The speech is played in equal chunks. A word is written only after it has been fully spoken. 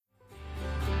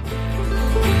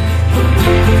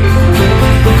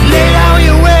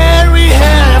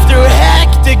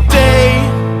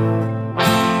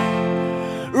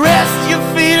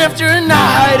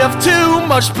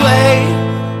much play.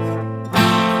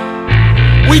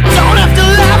 We don't have to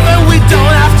laugh and we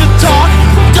don't have to talk,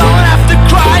 don't have to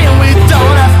cry and we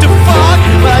don't have to fuck,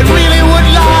 but I really would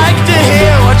like to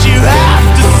hear what you have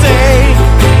to say.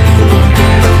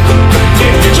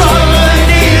 If you're struggling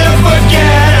to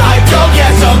forget, I go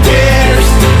get some beers.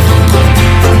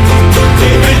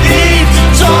 If you need to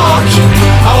talk,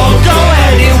 I won't go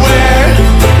anywhere.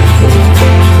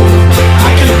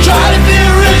 I can try to be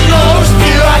original,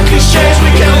 spew out cliches,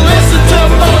 we can listen to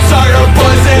Mozart or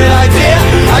Poison Idea.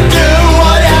 I do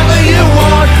whatever you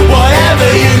want, whatever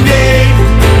you need.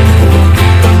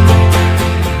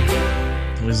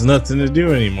 There's nothing to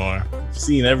do anymore. I've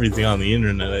seen everything on the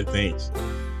internet, I think.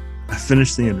 I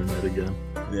finished the internet again.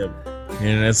 Yep. The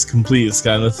internet's complete. It's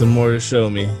got nothing more to show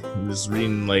me. I'm just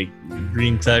reading like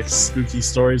green text, spooky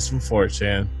stories from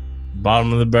 4chan.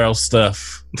 Bottom of the barrel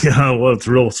stuff. Yeah, well, it's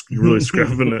really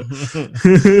scrubbing it.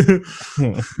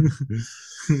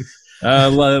 I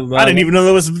didn't even know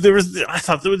there was. I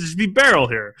thought there would just be barrel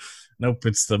here. Nope,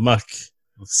 it's the muck.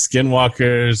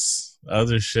 Skinwalkers,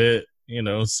 other shit,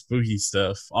 spooky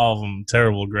stuff. All of them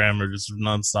terrible grammar, just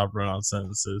nonstop run-on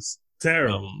sentences.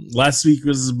 Terrible. Last week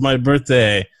was my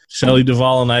birthday. Shelley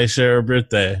Duvall and I share a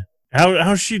birthday.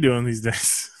 How's she doing these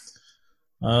days?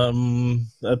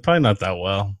 Probably not that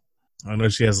well. I know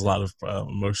she has a lot of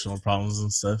emotional problems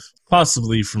and stuff.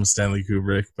 Possibly from Stanley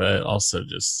Kubrick, but also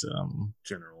just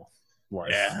general life.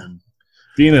 Yeah.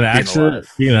 Being an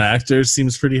actor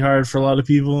seems pretty hard for a lot of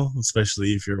people,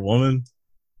 especially if you're a woman.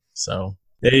 So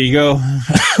there you go.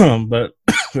 But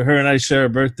her and I share a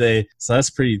birthday, so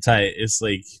that's pretty tight. It's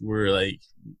like we're like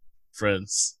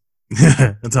friends.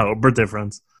 That's how birthday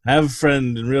friends. I have a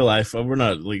friend in real life. We're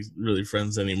not like really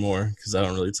friends anymore because I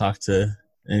don't really talk to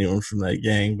anyone from that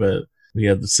gang, but we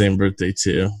have the same birthday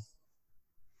too.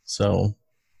 So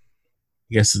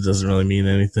I guess it doesn't really mean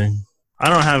anything. I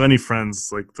don't have any friends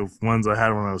like the ones I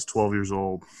had when I was 12 years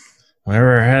old. I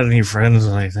never had any friends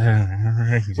like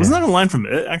that. Wasn't that a line from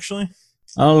It, actually?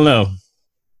 I don't know.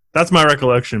 That's my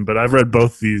recollection, but I've read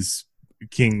both these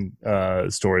King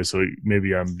stories, so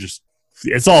maybe I'm just...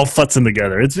 It's all futzing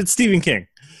together. It's Stephen King.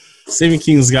 Stephen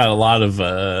King's got a lot of...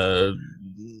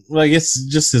 I guess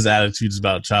just his attitudes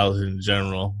about childhood in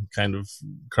general kind of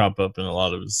crop up in a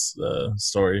lot of his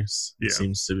stories, it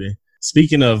seems to be.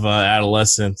 Speaking of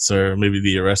adolescence, or maybe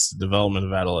the arrested development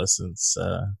of adolescence,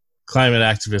 climate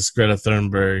activist Greta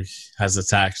Thunberg has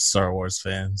attacked Star Wars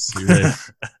fans. You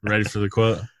ready for the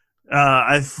quote?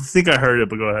 I think I heard it,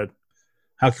 but go ahead.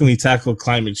 How can we tackle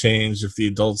climate change if the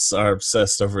adults are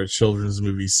obsessed over a children's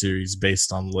movie series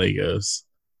based on Legos?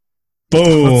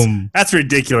 Boom. That's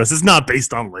ridiculous. It's not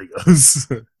based on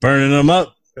Legos. Burning them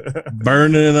up.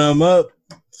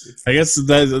 I guess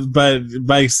that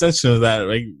by extension of that,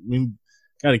 like, we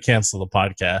got to cancel the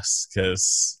podcast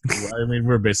because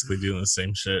we're basically doing the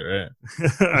same shit, right?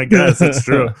 I guess that's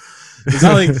true. It's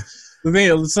not like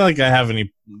it's not like I have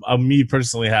me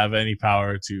personally have any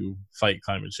power to fight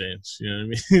climate change. You know what I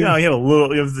mean? Yeah,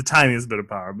 you have the tiniest bit of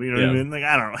power, but you know what I mean? Like,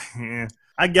 I don't know.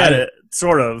 I get it,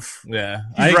 sort of. Yeah,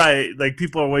 he's right. Like,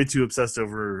 people are way too obsessed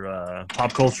over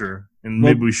pop culture, and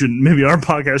maybe we shouldn't. Maybe our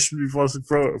podcast should be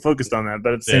focused on that.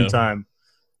 But at the same time,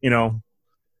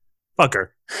 fuck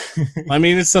her. I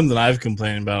mean, it's something I've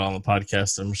complained about on the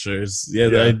podcast. I'm sure.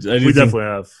 We definitely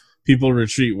have. People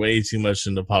retreat way too much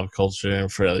into pop culture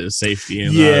and for safety,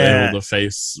 and not able to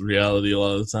face reality a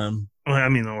lot of the time. I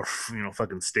mean, or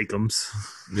fucking steakums.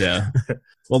 Yeah.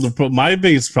 Well, my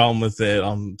biggest problem with it,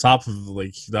 on top of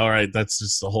like, all right, that's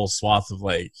just a whole swath of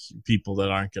like people that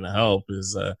aren't going to help,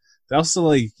 is they also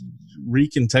like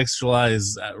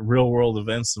recontextualize real world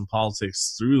events and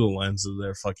politics through the lens of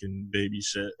their fucking baby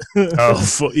shit.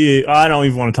 I don't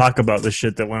even want to talk about the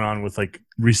shit that went on with like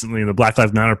recently in the Black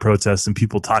Lives Matter protests and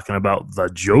people talking about the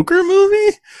Joker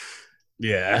movie.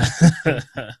 Yeah.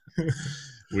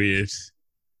 Weird.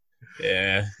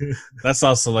 Yeah, that's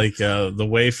also like the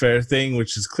Wayfair thing,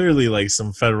 which is clearly like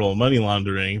some federal money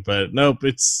laundering, but nope,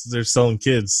 they're selling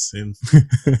kids and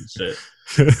shit.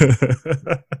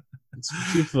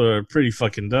 People are pretty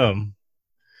fucking dumb.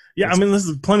 Yeah, I mean,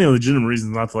 there's plenty of legitimate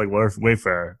reasons not to like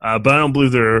Wayfair, but I don't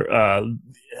believe they're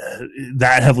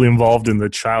that heavily involved in the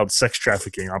child sex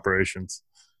trafficking operations.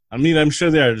 I mean, I'm sure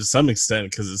they are to some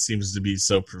extent because it seems to be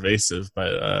so pervasive,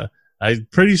 but I'm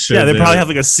pretty sure. Yeah, they probably have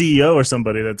like a CEO or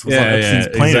somebody that's on Epstein's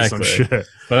plane or some shit.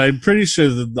 But I'm pretty sure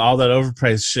that all that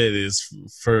overpriced shit is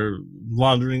for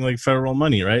laundering like federal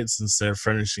money, right? Since they're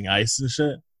furnishing ice and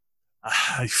shit.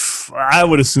 I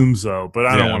would assume so, but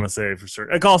I don't want to say for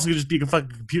certain. It could also just be a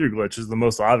fucking computer glitch, is the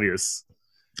most obvious.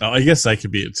 Oh, I guess that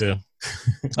could be it too.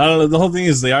 I don't know. The whole thing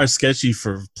is they are sketchy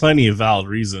for plenty of valid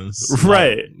reasons,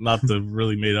 right? Not the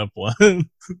really made up one. The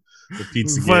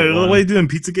Pizzagate one. What are you doing,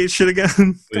 Pizzagate shit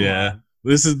again? Yeah, on.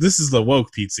 This is the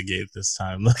woke Pizzagate this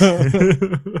time.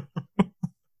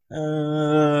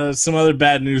 Some other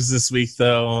bad news this week,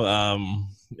 though.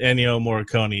 Ennio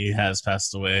Morricone has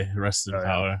passed away. Rest in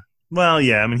power. Well,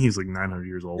 yeah, I mean he's like 900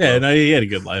 years old. Yeah, no, he had a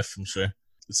good life, I'm sure.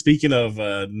 Speaking of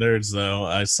nerds, though,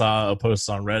 I saw a post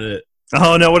on Reddit.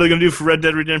 Oh no! What are they gonna do for Red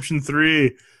Dead Redemption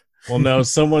 3? Well, no,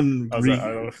 someone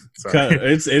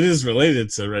it is related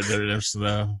to Red Dead Redemption,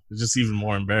 though. It's just even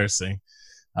more embarrassing.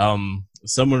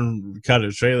 Someone cut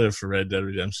a trailer for Red Dead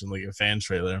Redemption, like a fan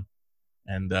trailer,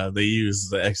 and they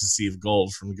used the ecstasy of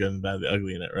gold from Good and Bad the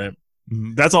Ugly in it, right?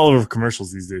 That's all over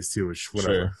commercials these days too. Which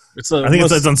whatever. Sure. I think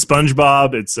it's on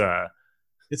SpongeBob.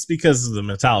 It's because of the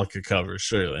Metallica cover,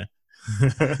 surely.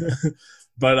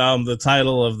 But the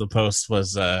title of the post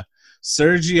was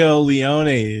Sergio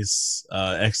Leone's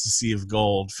Ecstasy of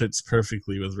Gold fits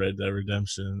perfectly with Red Dead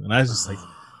Redemption. And I was just like,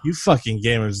 you fucking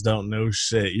gamers don't know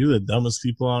shit. You're the dumbest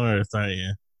people on earth, aren't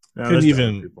you? No, couldn't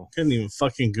even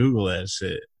fucking Google that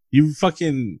shit. You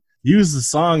fucking use the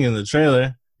song in the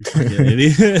trailer. You fucking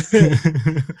idiot.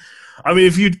 I mean,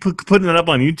 if you putting it up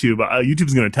on YouTube,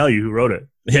 YouTube's going to tell you who wrote it.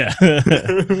 Yeah.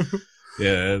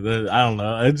 Yeah, I don't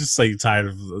know. I'm just like tired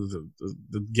of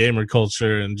the gamer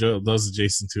culture and those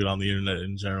adjacent to it on the internet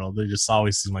in general. They just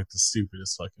always seem like the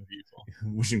stupidest fucking people.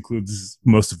 Which includes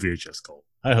most of VHS cult.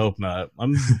 I hope not.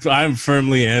 I'm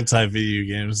firmly anti-video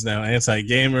games now,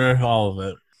 anti-gamer, all of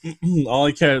it. All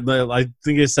I care, I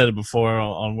think I said it before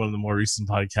on one of the more recent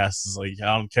podcasts, is like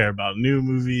I don't care about new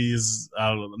movies.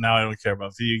 Now I don't care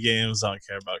about video games. I don't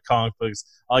care about comic books.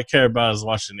 All I care about is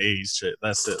watching 80s shit.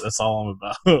 That's it. That's all I'm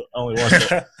about. I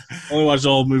only watch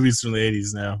old movies from the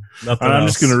 80s now. Nothing I'm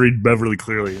else. just gonna read Beverly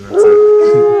Clearly, and that's it.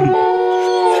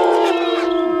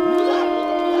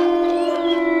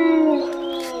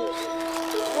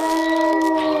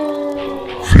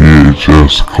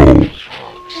 VHS Cult.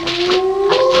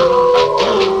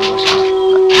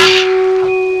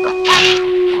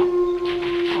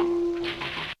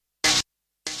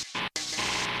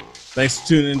 Thanks for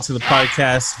tuning into the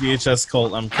podcast, VHS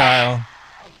Cult. I'm Kyle.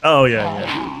 Oh yeah.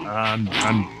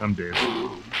 I'm Dave.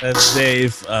 That's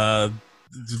Dave.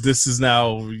 This is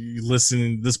now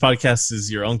listening. This podcast is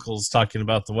your uncle's talking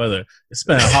about the weather. It's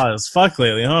been hot as fuck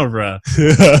lately, huh, bro?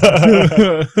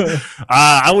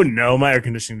 I wouldn't know. My air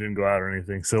conditioning didn't go out or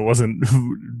anything, so it wasn't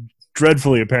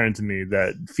dreadfully apparent to me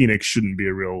that Phoenix shouldn't be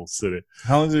a real city.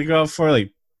 How long did it go out for?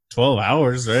 Like 12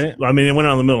 hours, right? I mean, it went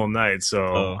out in the middle of the night,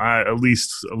 so at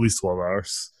least 12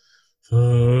 hours.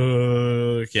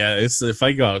 Yeah, it's if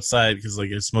I go outside because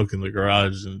like I smoke in the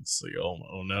garage and it's like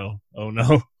oh no.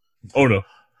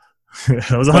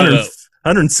 It was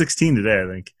 116 today, I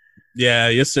think. Yeah,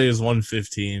 yesterday was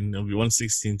 115. It'll be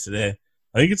 116 today.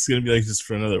 I think it's gonna be like this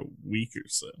for another week or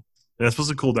so. Yeah, it's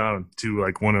supposed to cool down to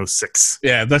like 106.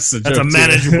 Yeah, that's a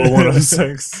manageable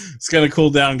 106. It's gonna cool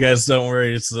down, guys. Don't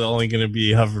worry. It's only gonna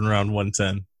be hovering around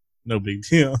 110. No big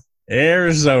deal.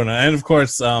 Arizona, and of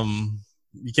course,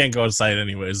 you can't go outside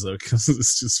anyways though because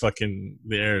it's just fucking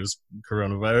the air is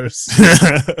coronavirus.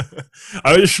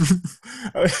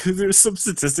 There's some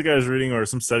statistic I was reading or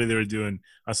some study they were doing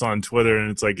I saw on Twitter, and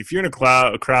it's like if you're in a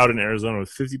crowd in Arizona with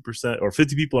 50% or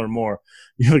 50 people or more,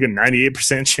 you have like a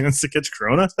 98% chance to catch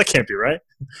corona. That can't be right.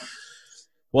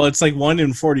 Well, it's like 1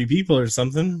 in 40 people or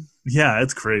something. Yeah,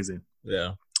 it's crazy.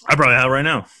 Yeah, I probably have it right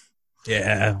now.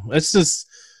 Yeah, it's just.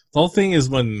 The whole thing is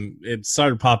when it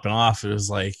started popping off, it was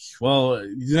like, well,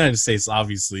 the United States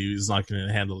obviously is not going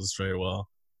to handle this very well,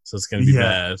 so it's going to be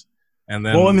bad. And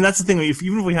then, well, I mean, that's the thing.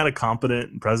 Even if we had a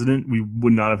competent president, we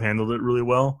would not have handled it really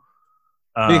well.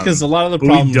 Because a lot of the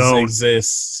problems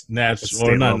exist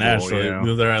naturally, or not naturally.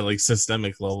 Yeah. They're at like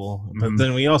systemic level. But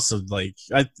then we also like,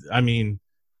 I mean.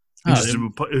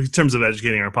 In terms of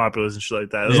educating our populace and shit like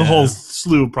that, there's a whole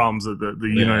slew of problems that the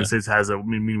United States has that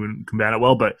we wouldn't combat it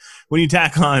well. But when you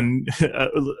tack on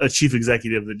a chief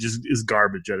executive that just is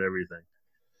garbage at everything.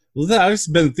 Well, I've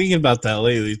just been thinking about that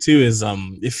lately too. Is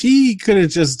if he could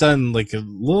have just done like a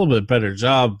little bit better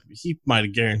job, he might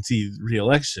have guaranteed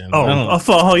re-election.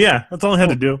 Oh yeah, that's all I had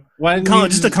to do. Why didn't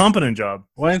just a competent job?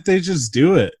 Why didn't they just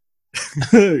do it?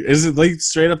 Is it like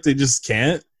straight up they just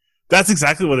can't? That's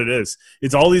exactly what it is.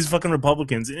 It's all these fucking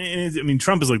Republicans. I mean,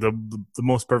 Trump is like the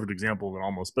most perfect example of it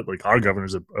almost, but like our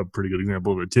governor's a pretty good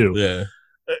example of it too. Yeah.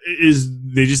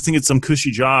 They just think it's some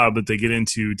cushy job that they get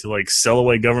into to like sell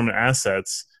away government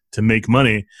assets to make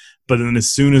money. But then as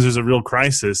soon as there's a real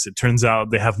crisis, it turns out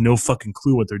they have no fucking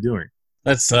clue what they're doing.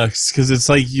 That sucks because it's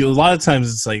like a lot of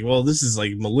times it's like, well, this is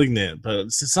like malignant,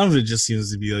 but some of it just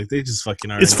seems to be like they just fucking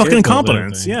are. It's fucking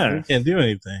incompetence. Yeah, they can't do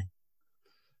anything.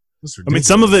 I mean,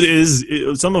 some of it is.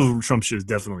 Some of Trump's shit is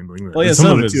definitely malignant. Well, yeah,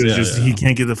 some of it too is just he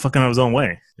can't get the fuck out of his own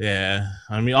way. Yeah,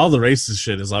 I mean, all the racist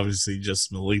shit is obviously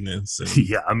just malignance.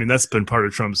 Yeah, I mean that's been part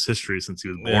of Trump's history since he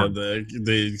was born. Yeah,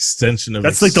 the extension of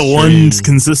that's like the one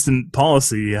consistent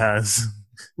policy he has.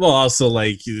 Well, also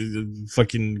like you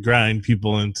fucking grind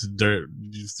people into dirt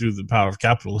through the power of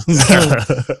capitalism.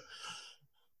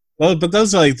 Well, but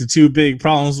those are like the two big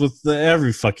problems with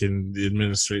every fucking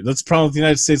administration. That's the problem with the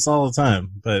United States all the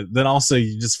time. But then also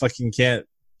you just fucking can't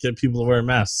get people to wear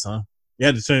masks, huh? You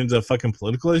had to turn into a fucking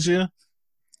political issue?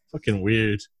 Fucking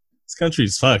weird. This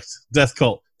country's fucked. Death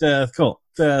cult. Death cult.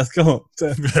 Death cult.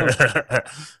 Death cult.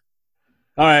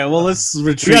 All right, well, let's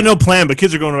retreat. We got no plan, but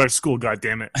kids are going back to school, God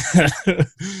damn it.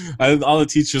 All the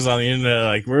teachers on the internet are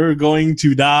like, we're going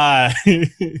to die.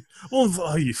 Well,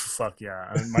 fuck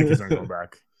yeah. My kids aren't going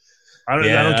back. I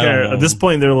don't care. At this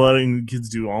point, they're letting kids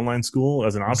do online school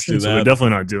as an option, so they're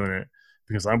definitely not doing it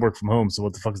because I work from home, so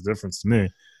what the fuck is the difference to me?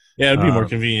 Yeah, it'd be more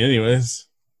convenient anyways.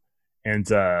 And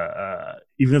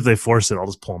even if they force it, I'll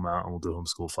just pull them out and we'll do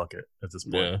homeschool. Fuck it. At this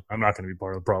point, yeah. I'm not going to be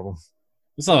part of the problem.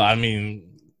 So, I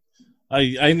mean...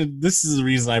 I this is the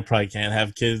reason I probably can't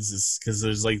have kids is because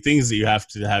there's like things that you have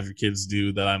to have your kids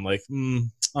do that I'm like, I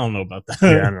don't know about that.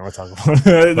 Yeah, I know what I'm talking about.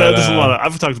 There's a lot.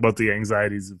 I've talked about the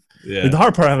anxieties. The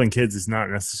hard part of having kids is not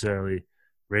necessarily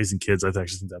raising kids. I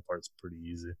actually think that part's pretty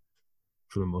easy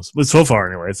for the most. But so far,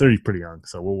 anyway, they're pretty young,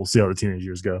 so we'll see how the teenage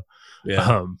years go.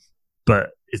 Yeah. But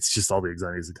it's just all the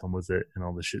anxieties that come with it and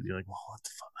all the shit. You're like, well, what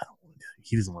the fuck?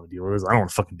 He doesn't want to deal with this. I don't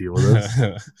want to fucking deal with this.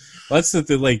 Well, that's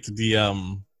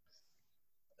the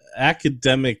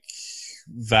academic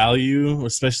value,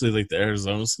 especially like the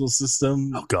Arizona school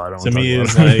system. Oh God, to me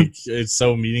is like it's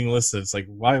so meaningless that it's like,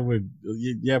 why would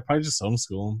probably just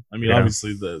homeschool. I mean,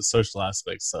 obviously the social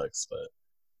aspect sucks, but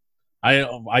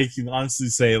I can honestly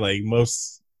say like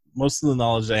most of the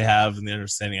knowledge I have and the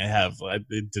understanding I have, I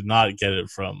did not get it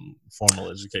from formal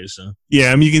education.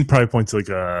 Yeah, I mean, you can probably point to like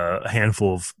a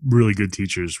handful of really good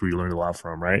teachers where you learned a lot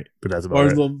from, right? But that's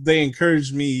about it. They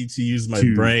encouraged me to use my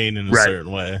brain in a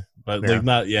certain way, but like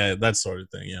not, that sort of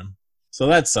thing, yeah. So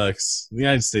that sucks. The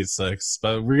United States sucks,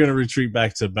 but we're going to retreat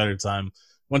back to a better time.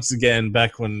 Once again,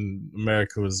 back when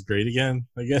America was great again,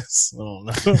 I guess. I don't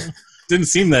know. Didn't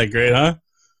seem that great, huh?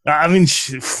 I mean,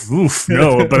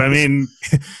 no, but I mean,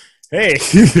 hey,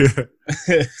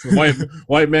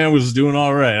 white man was doing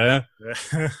all right,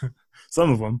 huh?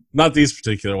 Some of them, not these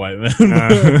particular white men.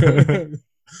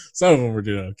 Some of them were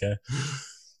doing okay.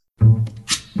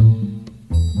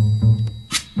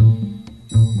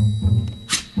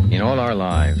 In all our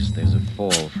lives, there's a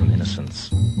fall from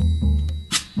innocence,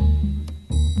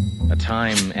 a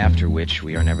time after which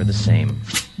we are never the same.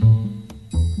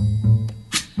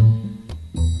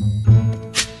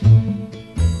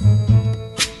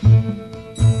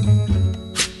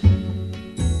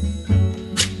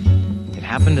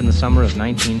 Happened in the summer of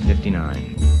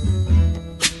 1959.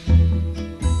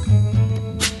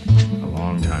 A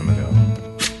long time ago.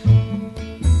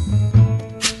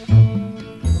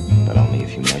 But only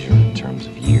if you measure it in terms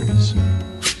of years.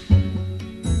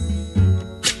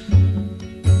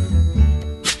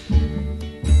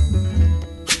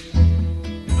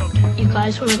 You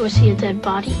guys want to go see a dead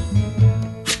body?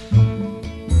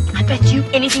 I bet you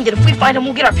anything that if we find him,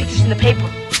 we'll get our pictures in the paper.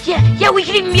 Yeah, we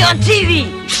can even be on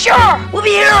TV. Sure, we'll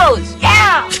be heroes.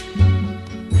 Yeah.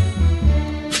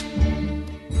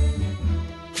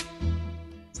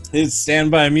 It's Stand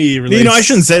By Me. Released. I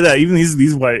shouldn't say that. Even these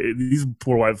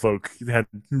poor white folk had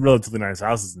relatively nice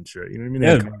houses and shit. You know what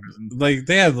I mean? Like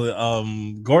they had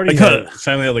Gordy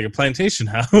family had like a plantation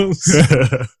house.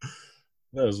 That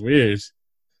was weird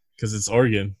because it's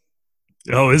Oregon.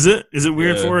 Oh, is it? Is it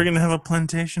weird for Oregon to have a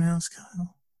plantation house,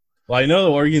 Kyle? Well, I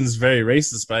know Oregon's very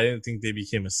racist, but I didn't think they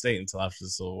became a state until after the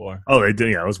Civil War. Oh, they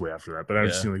did. Yeah, it was way after that. But I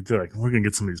was just like, we're gonna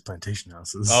get some of these plantation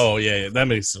houses. Oh, yeah, that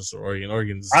makes sense for Oregon.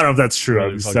 Oregon's. I don't know if that's true.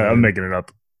 I'm making it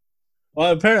up.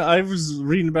 Well, apparently, I was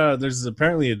reading about it. There's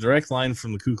apparently a direct line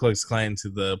from the Ku Klux Klan to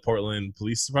the Portland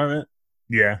Police Department.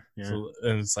 Yeah. So,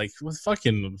 and it's like, what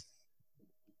fucking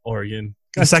Oregon?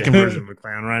 The second version of the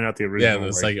Klan, right? Not the original. Yeah,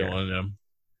 the second one. Yeah.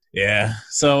 Yeah,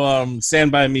 so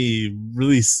Stand By Me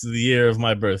released the year of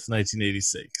my birth,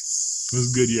 1986. It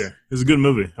was a good year. It was a good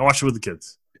movie. I watched it with the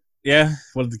kids. Yeah,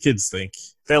 what did the kids think?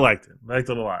 They liked it. They liked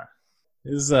it a lot.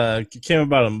 It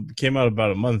came out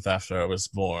about a month after I was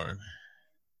born.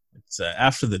 It's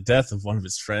after the death of one of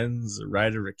his friends, a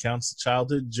writer recounts a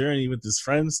childhood journey with his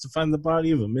friends to find the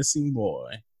body of a missing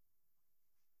boy.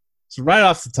 So right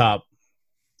off the top,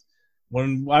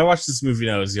 when I watched this movie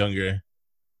when I was younger,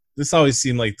 this always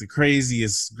seemed like the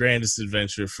craziest, grandest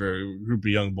adventure for a group of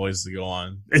young boys to go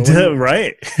on. It did,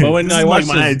 right? But when this I is watched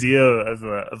like my it, idea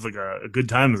of like a good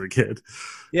time as a kid.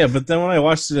 yeah, but then when I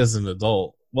watched it as an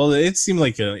adult, well, it seemed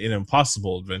like an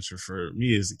impossible adventure for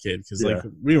me as a kid because like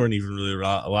we weren't even really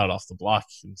allowed off the block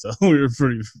until we were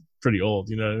pretty old.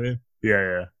 You know what I mean?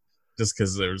 Yeah. Just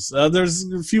because there's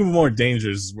a few more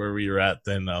dangers where we were at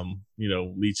than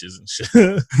leeches and shit.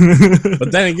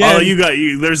 But then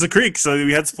again, there's a creek, so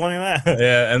we had plenty of that.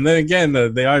 Yeah, and then again,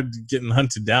 they are getting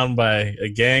hunted down by a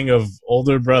gang of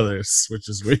older brothers, which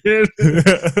is weird.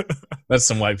 That's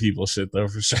some white people shit, though,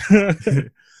 for sure.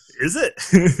 Is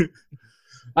it?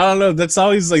 I don't know. That's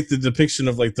always like the depiction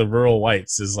of like the rural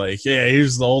whites is like, yeah,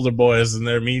 here's the older boys, and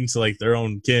they're mean to like their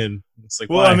own kin. It's like,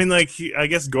 well, why? I mean, like I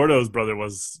guess Gordo's brother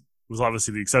was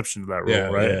obviously the exception to that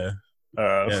rule, right?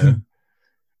 Yeah.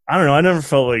 I don't know. I never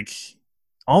felt like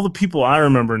all the people I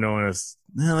remember knowing as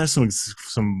there's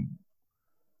some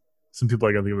people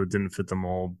I can think of that didn't fit the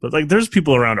mold, but like there's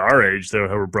people around our age that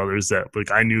were brothers that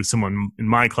like I knew someone in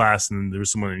my class and there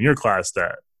was someone in your class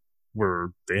that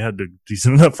they had a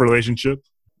decent enough relationship.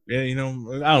 Yeah, I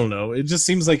don't know. It just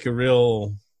seems like a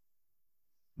real.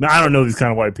 I don't know these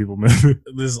kind of white people, man.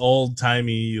 This old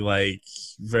timey, like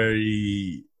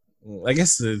very. I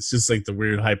guess it's just like the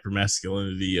weird hyper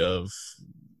masculinity of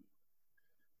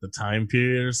the time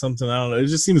period or something. I don't know. It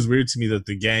just seems weird to me that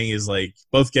the gang is like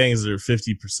both gangs are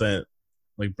 50%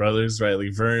 like brothers, right?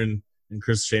 Like Vern and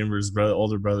Chris Chambers'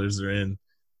 older brothers are in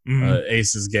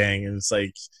Ace's gang, and it's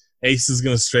like Ace is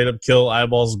gonna straight up kill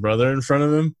Eyeball's brother in front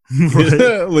of him.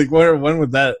 Like when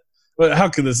would that? How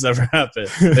could this ever happen?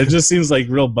 It just seems like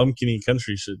real bumpkiny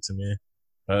country shit to me.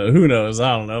 Who knows?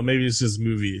 I don't know. Maybe it's just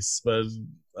movies, but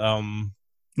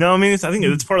no, I mean I think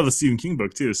it's part of the Stephen King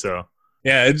book too. So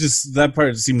yeah, it just that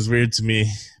part seems weird to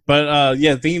me. But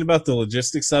thinking about the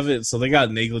logistics of it, so they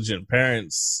got negligent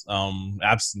parents,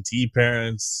 absentee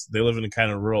parents. They live in a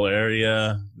kind of rural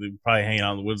area. They probably hang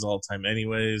out in the woods all the time,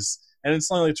 anyways. And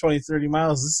it's only like 20, 30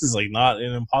 miles. This is like not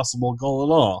an impossible goal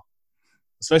at all.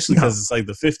 Especially because it's like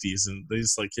the 50s and they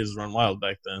just like kids run wild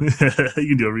back then. You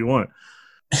can do whatever you want.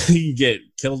 You get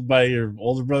killed by your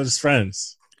older brother's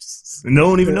friends. No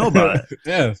one even know about it.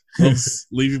 Yeah. They'll just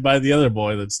leave you by the other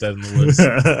boy that's dead in the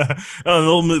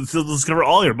woods. They'll discover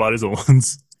all your bodies at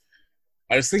once.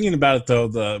 I was thinking about it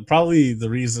though. Probably the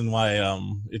reason why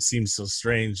it seems so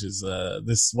strange is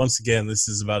this. Once again, this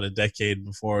is about a decade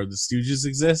before the Stooges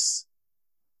exist,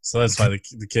 so that's why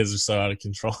the kids are so out of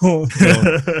control.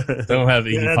 they don't have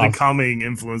Iggy Pop. The calming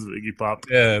influence of Iggy Pop.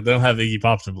 Yeah, they don't have Iggy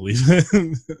Pop to believe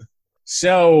in.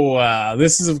 So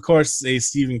this is, of course, a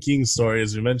Stephen King story.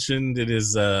 As we mentioned, it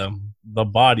is The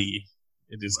Body.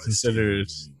 It is considered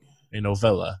a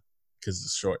novella because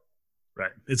it's short.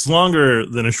 Right. It's longer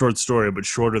than a short story, but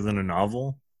shorter than a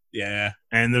novel. Yeah.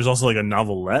 And there's also like a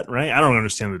novelette, right? I don't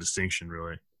understand the distinction,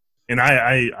 really. And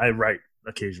I write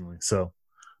occasionally, so.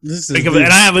 And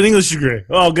I have an English degree.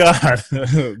 Oh, God.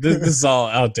 This is all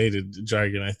outdated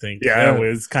jargon, I think. Yeah,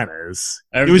 it kind of is.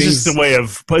 It was just a way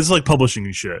of, it's like publishing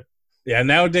and shit. Yeah,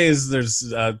 nowadays there's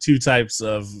two types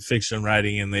of fiction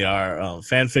writing, and they are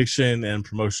fan fiction and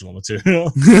promotional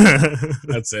material.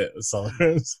 That's it. That's all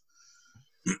there is.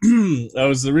 That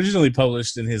was originally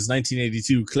published in his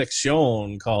 1982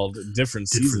 collection called Different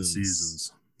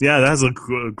Seasons. Yeah, that has a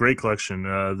great collection.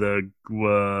 The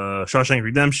Shawshank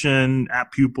Redemption,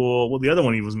 At Pupil. Well, the other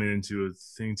one he was made into a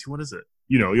thing too. What is it?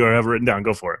 You have it written down.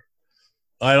 Go for it.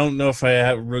 I don't know if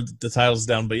I wrote the titles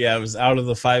down, but yeah, it was out of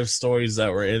the 5 stories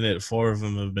that were in it, 4 of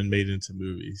them have been made into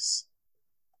movies.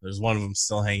 There's one of them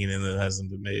still hanging in that hasn't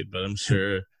been made, but I'm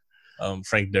sure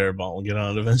Frank Darabont will get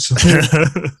on it eventually.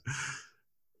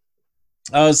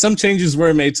 Some changes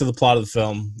were made to the plot of the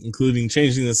film, including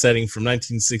changing the setting from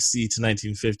 1960 to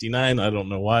 1959. I don't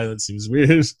know why. That seems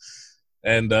weird.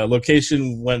 And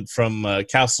location went from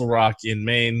Castle Rock in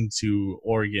Maine to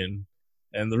Oregon.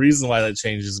 And the reason why that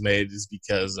change is made is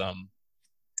because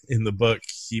in the book,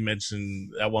 he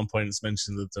mentioned, at one point it's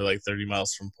mentioned that they're like 30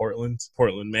 miles from Portland,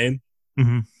 Maine.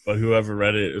 Mm-hmm. But whoever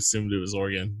read it assumed it was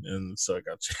Oregon, and so it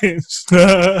got changed.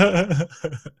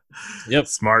 Yep.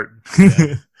 Smart.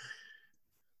 Yeah.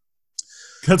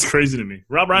 That's crazy to me.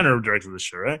 Rob Reiner directed this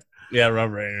show, right? Yeah,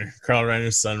 Rob Reiner. Carl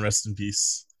Reiner's son, rest in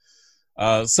peace.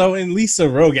 So in Lisa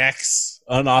Rogak's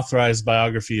unauthorized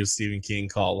biography of Stephen King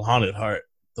called Haunted Heart,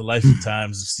 The Life and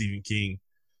Times of Stephen King,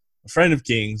 a friend of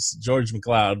King's, George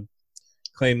MacLeod,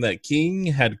 claimed that King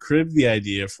had cribbed the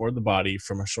idea for The Body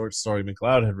from a short story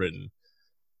MacLeod had written,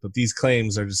 but these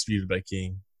claims are disputed by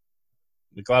King.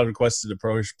 MacLeod requested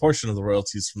a portion of the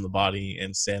royalties from The Body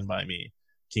and Stand By Me.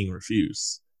 King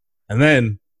refused. And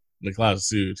then McLeod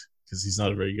sued because he's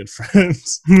not a very good friend,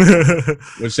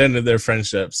 which ended their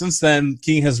friendship. Since then,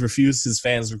 King has refused his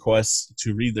fans' requests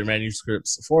to read their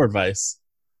manuscripts for advice,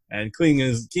 and King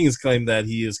has claimed that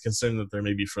he is concerned that there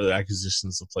may be further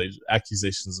accusations of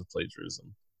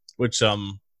plagiarism. Which, I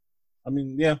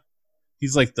mean, yeah,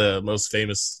 he's like the most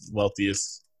famous,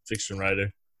 wealthiest fiction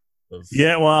writer. I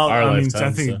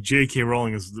think J.K.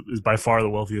 Rowling is by far the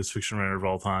wealthiest fiction writer of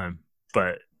all time,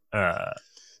 but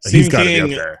he's got to be up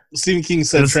there. Stephen King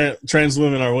said trans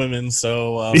women are women,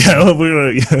 so he's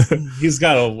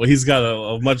got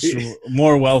a much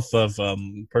more wealth of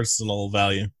personal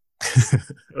value.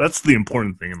 That's the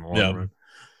important thing in the long run.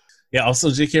 Yeah.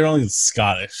 Also, J.K. Rowling is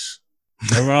Scottish.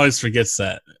 Everyone always forgets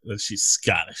that she's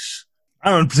Scottish. I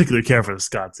don't particularly care for the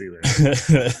Scots either.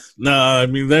 No, I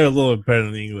mean, they're a little bit better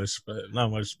than English, but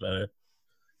not much better.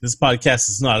 This podcast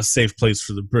is not a safe place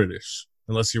for the British,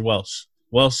 unless you're Welsh.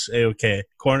 Welsh, A-OK.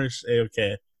 Cornish,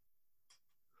 A-OK.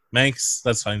 Manx,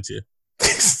 that's fine too.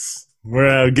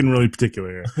 We're getting really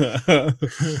particular here.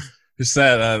 It's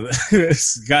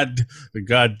that the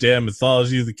goddamn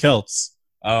mythology of the Celts.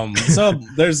 So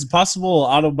there's possible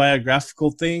autobiographical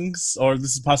things, or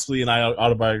this is possibly an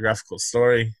autobiographical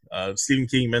story. Stephen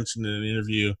King mentioned in an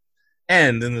interview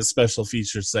and in the special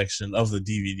features section of the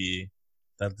DVD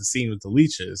that the scene with the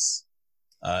leeches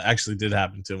actually did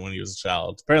happen to him when he was a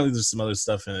child. Apparently there's some other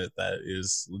stuff in it that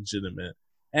is legitimate.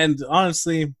 And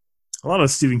honestly, a lot of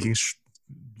Stephen King's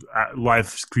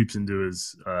life creeps into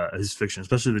his fiction,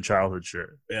 especially the childhood shit.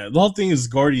 Yeah, the whole thing is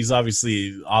Gordy's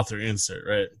obviously author insert,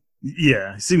 right?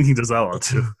 Yeah, Stephen King does that a lot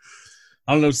too.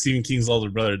 I don't know if Stephen King's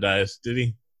older brother died. Did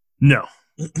he? No.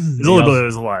 His older brother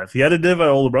is alive. He had to have an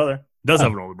older brother. Does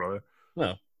have an older brother.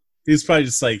 No. He's probably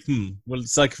just like, would it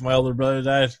suck if my older brother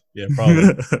died? Yeah,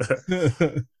 probably.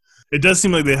 It does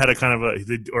seem like they had a kind of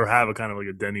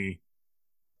a Denny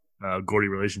Gordy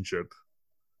relationship.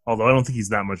 Although I don't think he's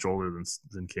that much older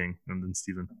than King and than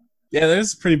Stephen. Yeah,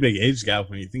 there's a pretty big age gap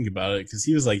when you think about it, because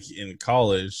he was like in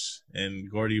college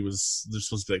and Gordy was, they're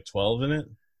supposed to be like 12 in it.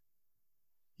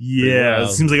 Yeah, it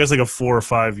seems like it's like a 4 or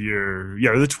 5 year.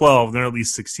 Yeah, they're 12, they're at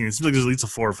least 16. It seems like there's at least a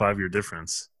 4 or 5 year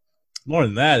difference. More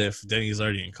than that if Denny's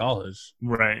already in college.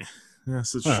 Right.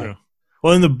 Yes, that's true.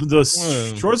 Well, in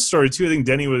the short story too, I think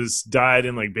Denny died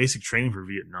in like basic training for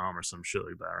Vietnam or some shit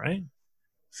like that, right?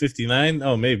 59?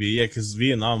 Oh, maybe. Yeah, because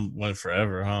Vietnam went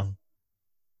forever, huh?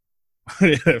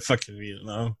 Yeah, fucking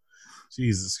Vietnam.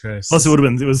 Jesus Christ. Plus,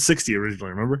 it was 60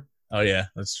 originally, remember? Oh, yeah,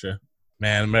 that's true.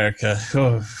 Man, America.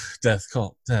 Oh, death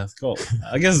cult.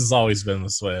 I guess it's always been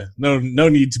this way. No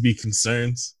need to be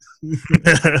concerned.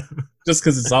 Just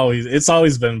because it's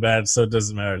always been bad, so it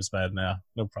doesn't matter it's bad now.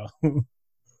 No problem.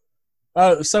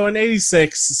 So in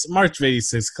March of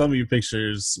 86, Columbia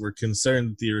Pictures were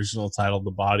concerned that the original title,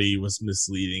 The Body, was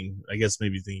misleading. I guess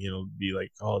maybe thinking it'll be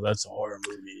like, oh, that's a horror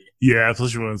movie. Yeah,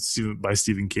 especially when it's by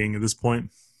Stephen King at this point.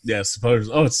 Yeah, suppose.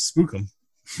 Oh, it's Spookum.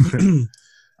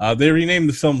 They renamed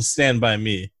the film Stand By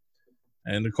Me.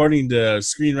 And according to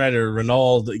screenwriter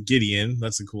Renaud Gideon,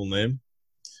 that's a cool name,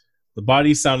 The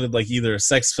Body sounded like either a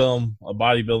sex film, a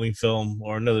bodybuilding film,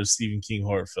 or another Stephen King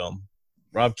horror film.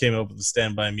 Rob came up with the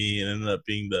Stand By Me and ended up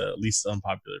being the least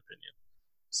unpopular opinion.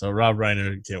 So Rob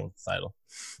Reiner came up with the title.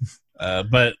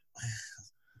 But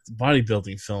the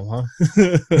bodybuilding film, huh?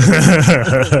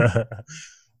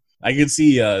 I can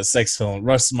see a sex film.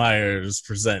 Russ Myers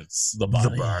presents The Body.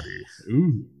 The Body.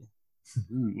 Ooh.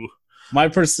 My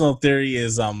personal theory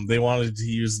is they wanted to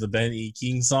use the Ben E.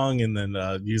 King song and then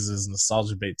use it as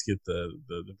nostalgia bait to get the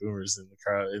boomers in the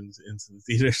crowd into the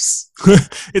theaters.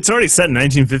 It's already set in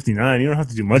 1959. You don't have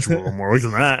to do much more work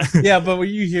than that. Yeah, but when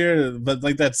you hear,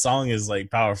 like that song is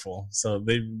like powerful, so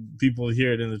people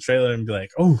hear it in the trailer and be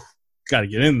like, "Oh, got to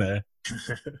get in there,"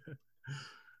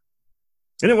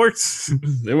 and it worked.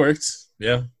 It worked.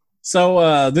 Yeah.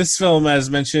 So this film,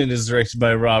 as mentioned, is directed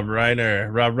by Rob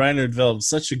Reiner. Rob Reiner developed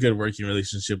such a good working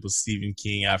relationship with Stephen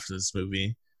King after this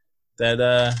movie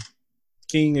that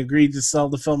King agreed to sell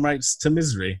the film rights to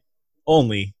Misery,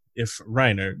 only if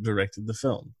Reiner directed the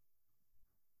film.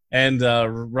 And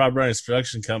Rob Reiner's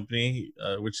production company,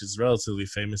 which is relatively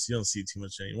famous, you don't see too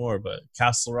much anymore, but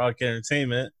Castle Rock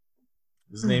Entertainment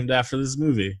is named after this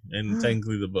movie and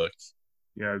technically the book.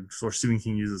 Yeah, so Stephen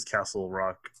King uses Castle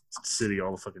Rock City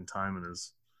all the fucking time in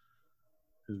his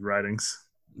writings.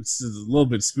 It's a little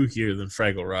bit spookier than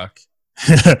Fraggle Rock.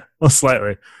 Well,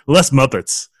 slightly. Less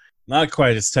Muppets. Not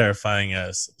quite as terrifying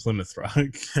as Plymouth Rock.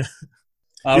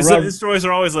 His stories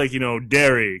are always like,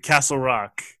 Derry, Castle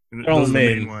Rock. Those are the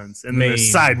main ones. And then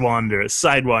there's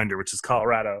Sidewinder, which is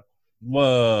Colorado.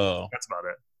 Whoa. That's about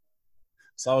it.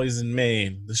 It's always in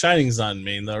Maine. The Shining's not in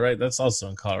Maine, though, right? That's also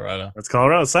in Colorado. That's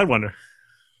Colorado. Sidewinder.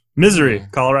 Misery,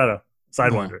 Colorado.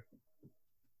 Sidewinder.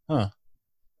 Huh.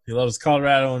 He loves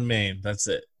Colorado and Maine. That's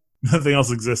it. Nothing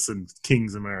else exists in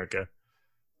King's America.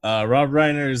 Rob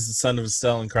Reiner is the son of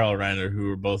Estelle and Carl Reiner, who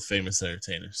were both famous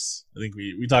entertainers. I think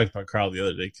we talked about Carl the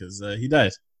other day because he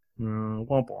died.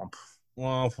 Womp womp.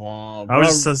 Womp womp. I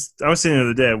was saying the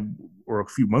other day, or a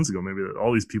few months ago, maybe that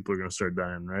all these people are going to start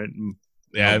dying, right?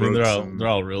 Yeah, Mel they're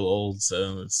all real old,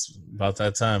 so it's about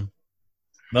that time.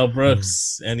 Mel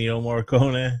Brooks, Ennio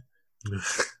Morricone.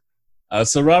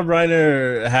 So Rob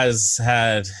Reiner has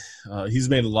had he's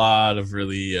made a lot of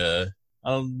really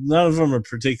none of them are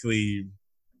particularly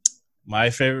my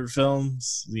favorite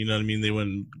films. You know what I mean? They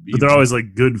wouldn't be, but they're always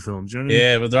like good films. You know what I mean?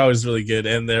 Yeah, but they're always really good,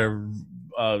 and they're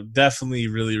definitely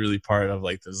really, really part of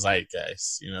like the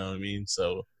zeitgeist. You know what I mean?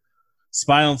 So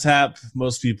Spinal Tap,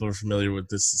 most people are familiar with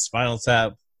this. Spinal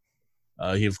Tap.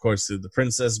 He of course did The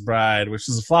Princess Bride, which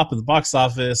was a flop at the box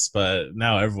office, but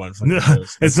now everyone fucking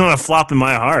knows. It's not a flop in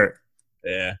my heart.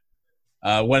 Yeah.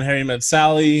 When Harry Met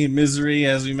Sally, Misery,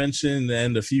 as we mentioned,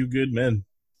 and A Few Good Men.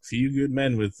 Few Good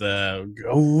Men with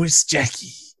Ghost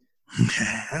Jackie.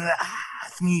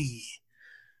 That's me.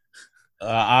 You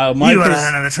want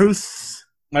to know the truth?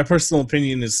 My personal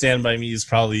opinion is Stand By Me is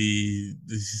probably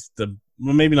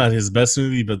maybe not his best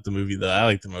movie, but the movie that I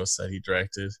like the most that he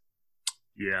directed.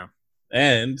 Yeah.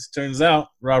 And turns out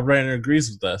Rob Reiner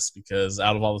agrees with us because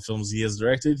out of all the films he has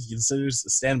directed, he considers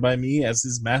Stand By Me as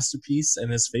his masterpiece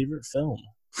and his favorite film.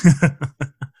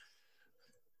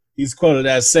 He's quoted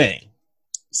as saying,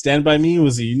 Stand By Me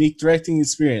was a unique directing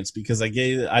experience because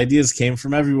ideas came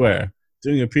from everywhere.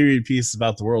 Doing a period piece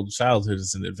about the world of childhood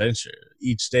is an adventure.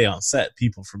 Each day on set,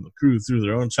 people from the crew threw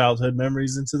their own childhood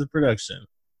memories into the production.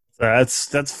 That's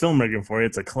filmmaking for you.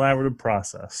 It's a collaborative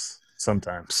process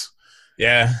sometimes.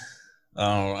 Yeah.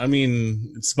 I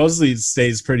mean, supposedly it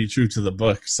stays pretty true to the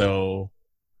book, so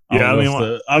I don't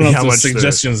know if the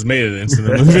suggestions made it into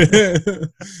the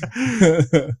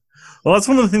movie. Well, that's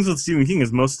one of the things with Stephen King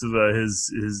is most of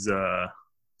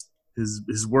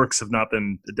his works have not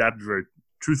been adapted very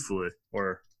truthfully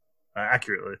or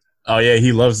accurately. Oh yeah,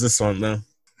 he loves this one though.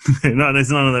 No, there's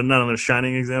not another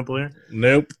shining example here.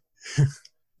 Nope.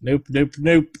 Nope.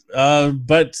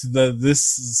 But the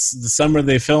summer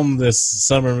they filmed this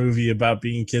summer movie about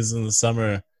being kids in the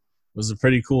summer was a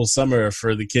pretty cool summer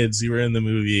for the kids who were in the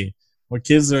movie. What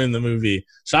kids are in the movie?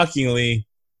 Shockingly,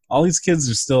 all these kids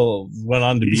are still went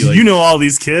on to be like all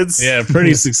these kids. Yeah,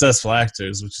 pretty successful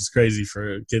actors, which is crazy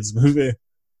for a kids movie.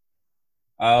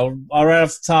 All right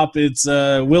off the top, it's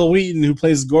Will Wheaton who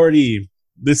plays Gordy.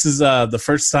 This is the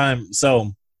first time.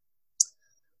 So.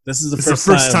 This is the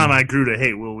first time I grew to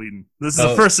hate Will Wheaton. This is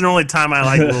the first and only time I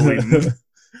like Will Wheaton.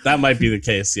 That might be the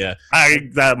case, yeah.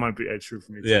 That might be true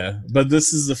for me too. Yeah, but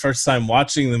this is the first time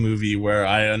watching the movie where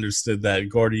I understood that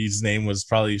Gordy's name was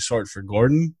probably short for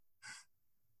Gordon.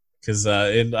 Because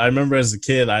I remember as a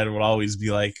kid, I would always be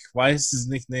like, why is his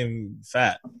nickname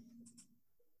Fat?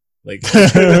 Like,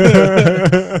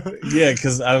 yeah,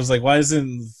 because I was like, why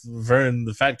isn't Vern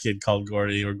the fat kid called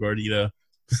Gordy or Gordito?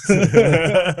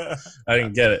 I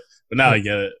didn't get it, but now I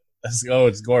get it. I was like, oh,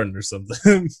 it's Gordon or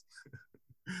something.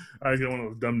 I get one of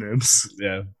those dumb names.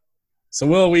 Yeah. So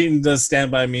Will Wheaton does Stand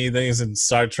By Me. Then he's in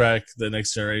Star Trek: The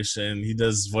Next Generation. He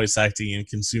does voice acting and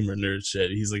consumer nerd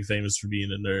shit. He's like famous for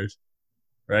being a nerd,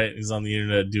 right? He's on the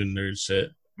internet doing nerd shit.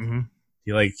 Mm-hmm.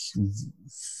 He like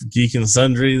Geek and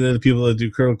Sundry, the people that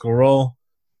do Critical Role.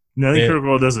 No, I think Critical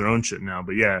Role does their own shit now,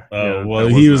 but yeah. Well,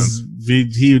 he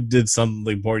did some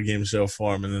like board game show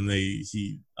for him, and then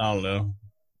I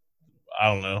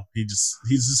don't know. He's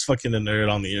just fucking a nerd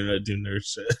on the internet doing nerd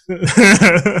shit.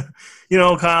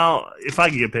 Kyle, if I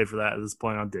could get paid for that at this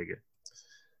point, I'll dig it.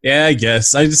 Yeah, I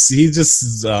guess. He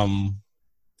just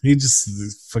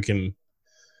fucking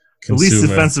consumer. The least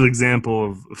offensive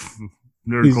example of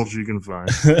nerd culture you can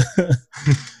find.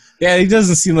 Yeah, he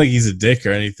doesn't seem like he's a dick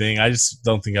or anything. I just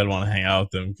don't think I'd want to hang out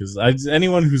with him because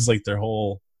anyone who's like their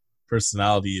whole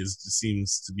personality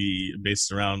seems to be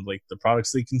based around like the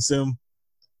products they consume.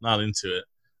 Not into it.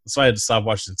 That's why I had to stop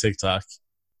watching TikTok.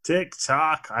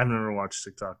 TikTok? I've never watched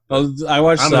TikTok. Oh, I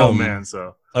watched. I'm an old man,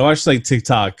 so I watched like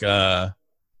TikTok, like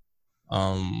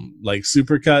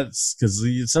supercuts because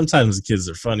sometimes the kids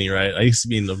are funny, right? I used to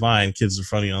be in the Vine. Kids are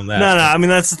funny on that. No. I mean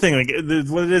that's the thing. Like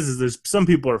what it is there's some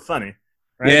people are funny.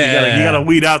 Right? Yeah, you gotta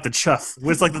weed out the chuff.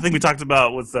 It's like the thing we talked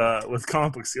about with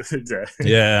comic books the other day.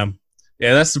 Yeah.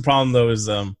 That's the problem though. Is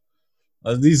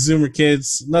these Zoomer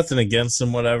kids? Nothing against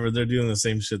them, whatever. They're doing the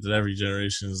same shit that every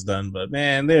generation has done, but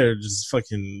man, they're just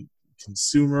fucking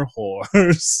consumer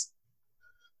whores.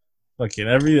 Fucking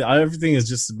everything is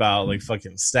just about like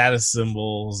fucking status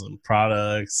symbols and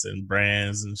products and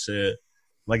brands and shit.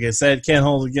 Like I said, can't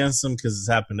hold against them because it's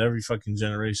happened every fucking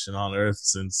generation on Earth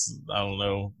since, I don't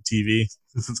know, TV.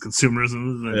 Since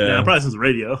consumerism, yeah, probably since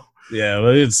radio. Yeah,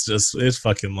 but it's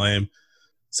fucking lame.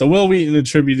 So Will Wheaton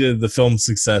attributed the film's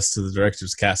success to the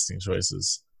director's casting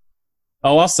choices.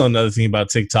 Oh, also another thing about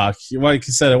TikTok. Like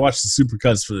I said, I watched the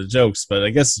supercuts for the jokes, but I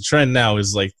guess the trend now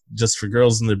is like just for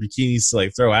girls in their bikinis to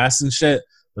like throw ass and shit.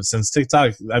 But since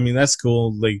TikTok, I mean, that's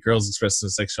cool. Like girls expressing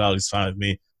their sexuality is fine with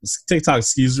me. TikTok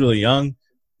skews really young.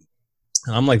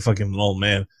 And I'm like fucking an old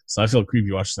man, so I feel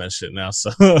creepy watching that shit now.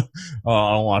 So I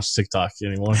don't watch TikTok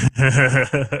anymore.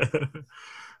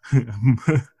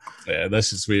 Yeah,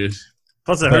 that's just weird.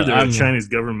 Plus, I heard there was Chinese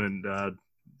government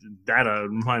data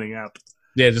mining app.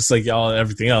 Yeah, just like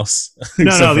everything else.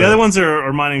 No, the other ones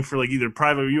are mining for like either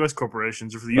private U.S.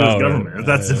 corporations or for the U.S. government. Right.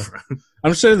 That's different.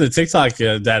 I'm sure the TikTok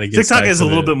data gets TikTok is a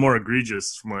little bit more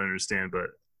egregious, from what I understand,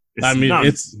 but.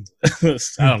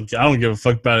 It's I don't give a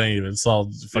fuck about any of it. It's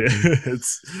all fucking. At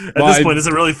this point, does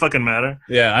it really fucking matter?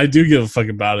 Yeah, I do give a fuck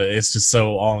about it. It's just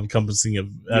so all encompassing of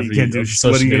every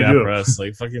social media apparatus.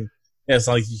 Like fucking, yeah, it's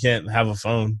not like you can't have a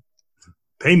phone.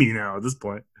 Pay me now at this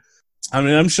point. I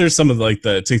mean, I'm sure some of like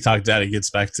the TikTok data gets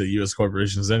back to U.S.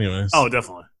 corporations, anyways. Oh,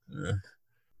 definitely. Yeah.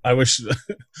 I wish.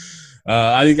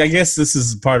 I guess this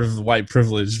is part of white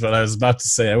privilege, but I was about to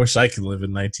say I wish I could live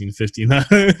in 1959.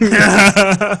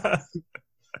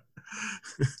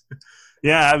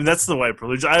 Yeah, I mean, that's the white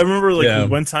privilege. I remember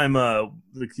one time,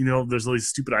 there's all these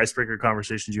stupid icebreaker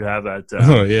conversations you have at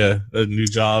new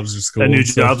jobs or school, new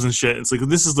jobs and shit. It's like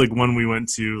this is like when we went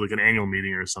to like an annual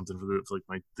meeting or something for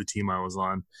the team I was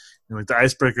on, and like the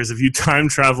icebreakers. If you time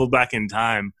travel back in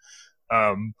time,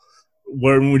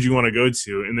 where would you want to go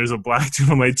to? And there's a black dude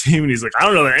on my team, and he's like, I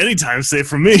don't know that any time's safe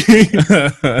for me.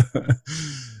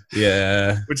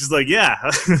 Yeah. Which is like, yeah.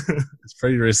 It's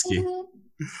pretty risky.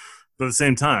 But at the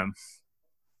same time,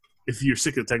 if you're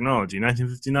sick of technology,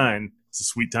 1959, it's a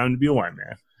sweet time to be a white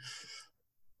man.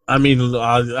 I mean,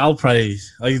 I'll probably,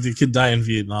 like, the kid die in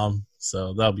Vietnam,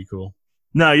 so that'll be cool.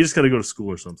 No, you just got to go to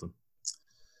school or something.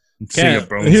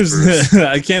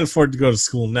 I can't afford to go to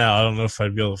school now. I don't know if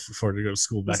I'd be able to afford to go to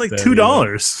school back then. It's like $2.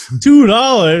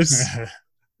 $2.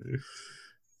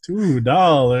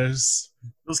 $2.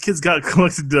 Those kids got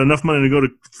collected enough money to go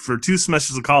for 2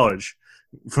 semesters of college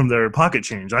from their pocket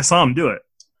change. I saw them do it.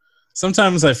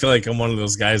 Sometimes I feel like I'm one of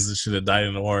those guys that should have died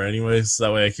in the war anyways. So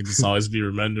that way I could just always be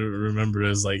remembered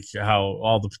as like how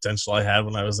all the potential I had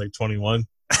when I was like 21.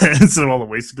 Instead of all the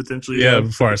wasted potential.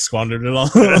 Before I squandered it all.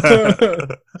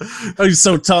 Oh, he's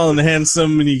so tall and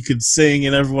handsome, and he could sing,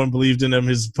 and everyone believed in him,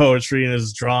 his poetry and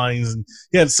his drawings, and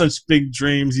he had such big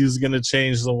dreams. He was going to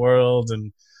change the world,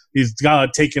 and he's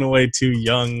got taken away too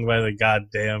young by the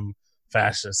goddamn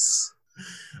fascists.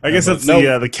 I guess that's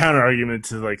the counter argument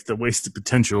to like the wasted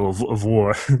potential of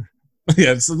war.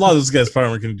 Yeah, a lot of those guys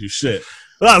probably weren't going to do shit.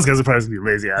 A lot of those guys are probably going to be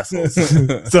lazy assholes.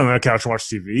 Sit on the couch and watch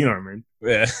TV, you know what I mean?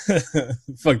 Yeah.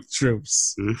 Fuck the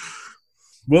troops.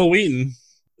 Will Wheaton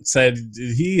said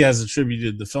he has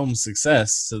attributed the film's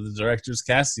success to the director's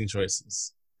casting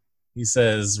choices. He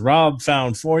says, Rob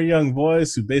found 4 young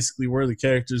boys who basically were the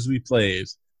characters we played.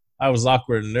 I was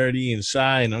awkward and nerdy and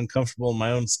shy and uncomfortable in my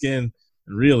own skin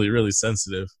and really, really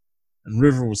sensitive. And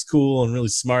River was cool and really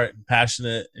smart and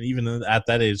passionate, and even at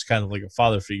that age, kind of like a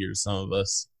father figure to some of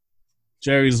us.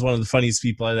 Jerry was one of the funniest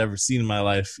people I'd ever seen in my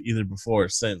life, either before or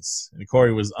since. And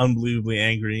Corey was unbelievably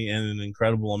angry and in an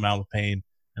incredible amount of pain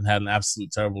and had an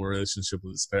absolute terrible relationship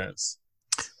with his parents.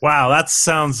 Wow, that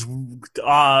sounds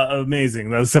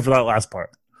amazing, except for that last part.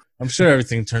 I'm sure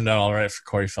everything turned out all right for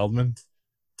Corey Feldman.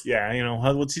 Yeah,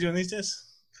 what's he doing these days?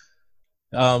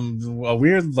 A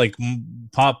weird like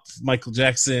pop Michael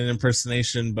Jackson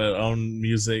impersonation, but own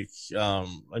music. I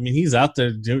mean, he's out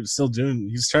there still doing.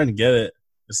 He's trying to get it.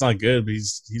 It's not good, but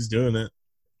he's doing it.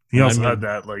 He also had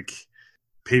that like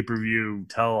pay-per-view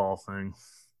tell-all thing.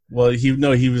 Well, he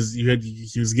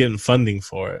was getting funding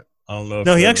for it. I don't know.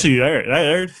 No, he actually aired. I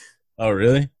aired. Oh,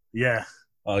 really? Yeah.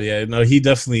 Oh, yeah. No, he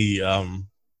definitely.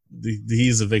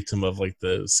 He's a victim of like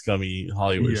the scummy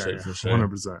Hollywood shit for sure.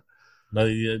 100%.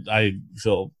 I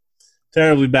feel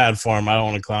terribly bad for him. I don't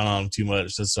want to clown on him too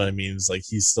much. That's what I mean. It's like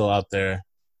he's still out there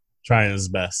trying his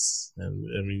best, and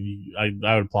I mean,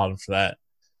 I would applaud him for that.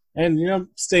 And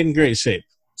stayed in great shape.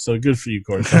 So good for you,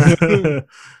 Corey.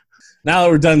 Now that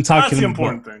we're done talking, that's the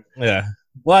important thing. Yeah.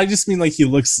 Well, I just mean like he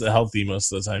looks healthy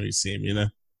most of the time you see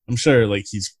him. I'm sure like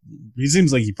he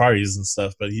seems like he parties and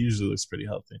stuff, but he usually looks pretty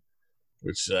healthy.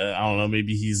 Which I don't know.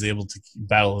 Maybe he's able to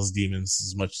battle his demons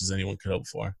as much as anyone could hope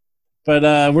for.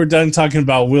 But we're done talking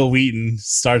about Will Wheaton,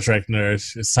 Star Trek nerd.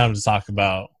 It's time to talk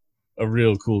about a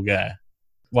real cool guy.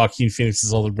 Joaquin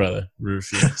Phoenix's older brother, River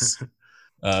Phoenix.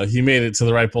 He made it to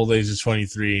the ripe old age of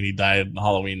 23, and he died on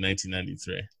Halloween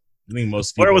 1993. I think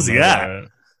most people. Where was he at?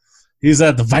 He was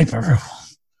at the Viper Room.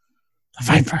 The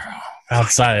Viper Room.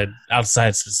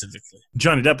 Outside specifically.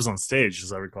 Johnny Depp was on stage,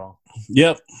 as I recall.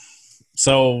 Yep.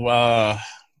 So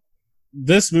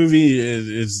this movie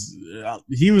is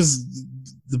he was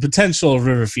the potential of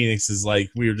River Phoenix is like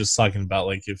we were just talking about,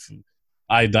 like if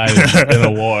I died in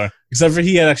a war, except for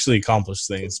he had actually accomplished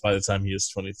things by the time he was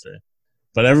 23.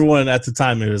 But everyone at the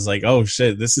time, it was like, oh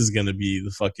shit, this is gonna be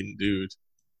the fucking dude.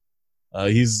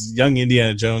 He's young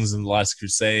Indiana Jones in The Last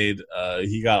Crusade.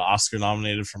 He got Oscar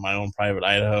nominated for My Own Private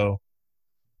Idaho.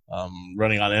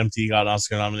 Running on Empty got an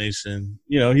Oscar nomination.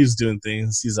 You know, he's doing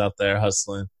things. He's out there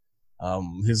hustling.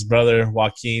 His brother,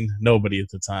 Joaquin, nobody at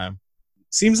the time.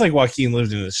 Seems like Joaquin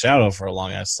lived in the shadow for a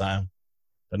long ass time.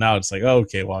 But now it's like, oh,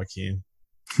 okay, Joaquin.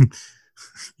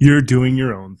 You're doing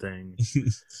your own thing.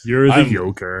 You're the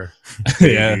Joker.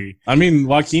 Yeah. I mean,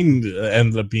 Joaquin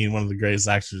ended up being one of the greatest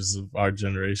actors of our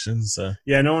generation. So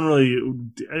yeah, no one really,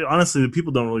 honestly, the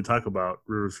people don't really talk about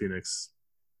River Phoenix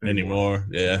anymore.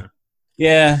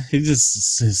 Yeah,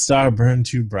 his star burned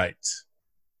too bright.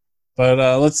 But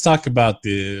let's talk about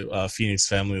the Phoenix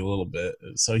family a little bit.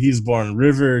 So he's born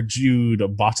River Jude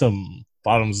Bottom.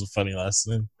 Bottom's a funny last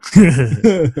name.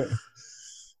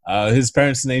 His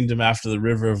parents named him after the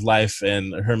River of Life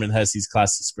and Herman Hesse's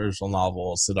classic spiritual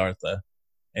novel, Siddhartha.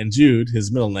 And Jude,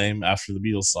 his middle name, after the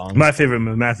Beatles song. My favorite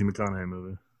Matthew McConaughey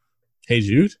movie. Hey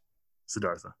Jude?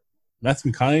 Siddhartha.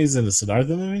 Matthew McConaughey's in the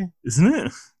Siddhartha movie? Isn't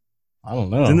it? I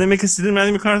don't know. Didn't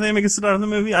Matthew McConaughey make a Siddhartha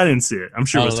movie? I didn't see it. I'm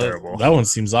sure it was terrible. That one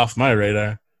seems off my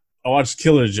radar. I watched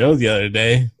Killer Joe the other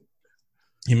day.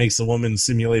 He makes a woman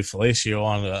simulate fellatio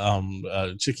on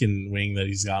a chicken wing that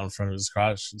he's got in front of his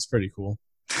crotch. It's pretty cool.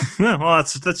 Well,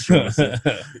 that's true.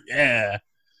 Yeah.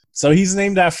 So he's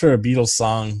named after a Beatles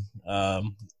song.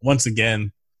 Once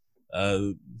again,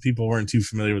 people weren't too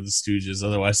familiar with the Stooges.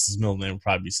 Otherwise, his middle name would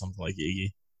probably be something like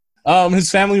Iggy. His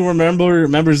family were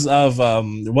members of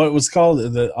what was called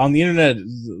on the internet. A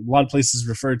lot of places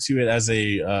refer to it as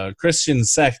a Christian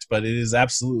sect, but it is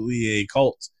absolutely a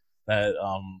cult that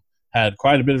had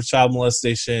quite a bit of child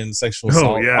molestation, sexual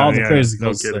assault, all the crazy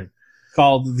cults. No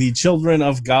called the Children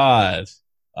of God.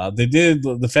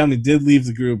 The family did leave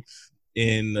the group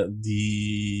in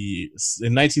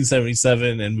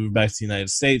 1977 and moved back to the United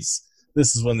States.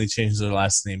 This is when they changed their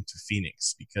last name to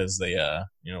Phoenix because they,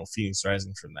 Phoenix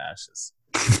rising from the ashes.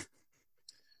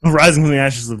 Rising from the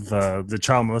ashes of the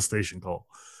child molestation cult.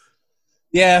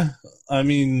 Yeah, I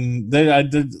mean, I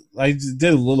did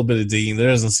a little bit of digging. There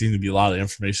doesn't seem to be a lot of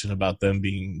information about them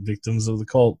being victims of the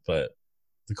cult, but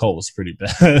the cult was pretty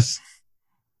bad.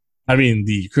 I mean,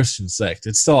 the Christian sect.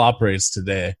 It still operates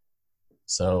today.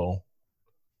 So,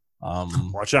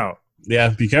 watch out. Yeah,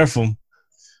 be careful.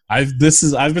 I've been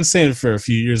saying it for a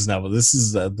few years now, but this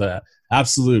is the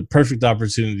absolute perfect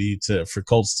opportunity for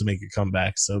cults to make a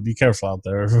comeback. So be careful out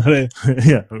there, everybody.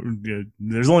 Yeah,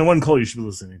 there's only one cult you should be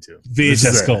listening to.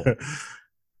 VHS cult.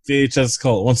 VHS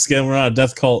cult. Once again, we're not a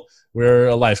death cult. We're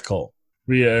a life cult.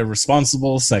 We are a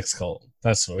responsible sex cult.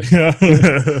 That's what we are.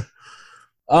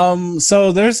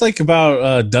 So there's like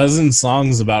about a dozen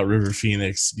songs about River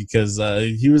Phoenix because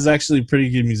he was actually a pretty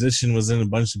good musician, was in a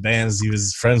bunch of bands. He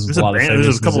was friends with a lot of famous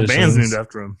There's a couple musicians. bands named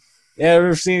after him. Yeah,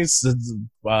 River Phoenix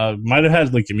might have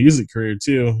had like a music career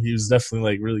too. He was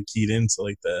definitely like really keyed into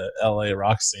like the LA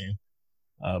rock scene.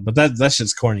 But that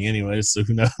shit's corny anyway, so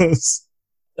who knows?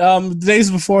 The days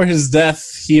before his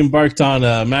death, he embarked on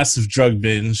a massive drug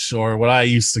binge, or what I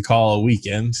used to call a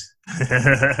weekend.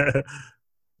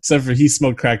 Except for he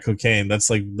smoked crack cocaine. That's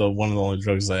like one of the only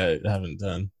drugs I haven't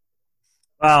done.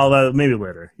 Well, maybe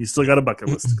later. You still got a bucket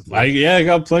list. I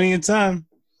got plenty of time.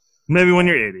 Maybe when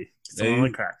you're 80. Still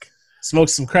on crack. Smoked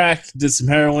some crack, did some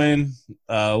heroin,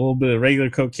 a little bit of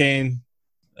regular cocaine.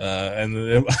 And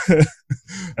then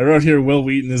I wrote here, Will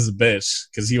Wheaton is a bitch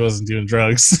because he wasn't doing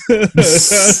drugs.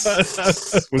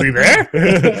 Was he there?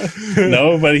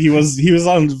 No, but he was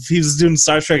doing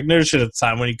Star Trek nerd shit at the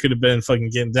time when he could have been fucking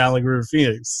getting down like River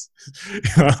Phoenix.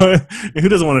 Who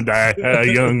doesn't want to die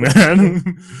young, man?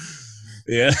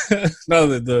 Yeah. No,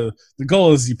 the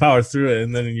goal is you power through it,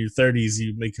 and then in your 30s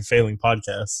you make a failing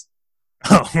podcast.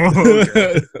 Oh,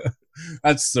 okay.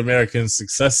 That's American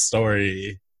success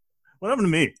story. What happened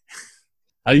to me?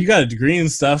 You got a degree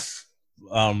and stuff.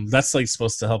 That's like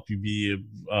supposed to help you be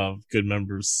a good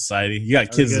member of society. You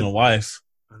got kids and a wife.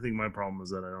 I think my problem is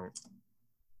that I don't.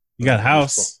 You got a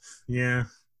house. Yeah.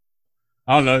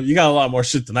 I don't know. You got a lot more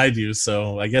shit than I do,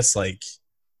 so I guess like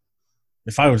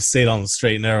if I would have stayed on the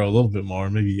straight and narrow a little bit more,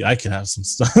 maybe I could have some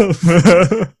stuff.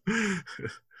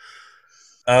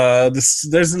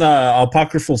 There's an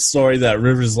apocryphal story that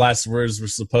River's last words were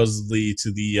supposedly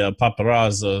to the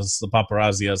paparazzos. The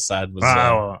paparazzi outside was.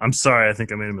 Wow, I'm sorry. I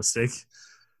think I made a mistake.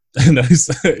 No,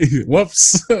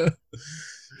 whoops.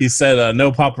 He said,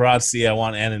 "No paparazzi. I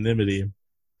want anonymity."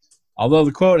 Although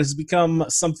the quote has become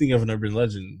something of an urban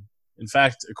legend. In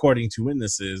fact, according to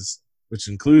witnesses, which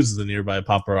includes the nearby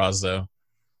paparazzo,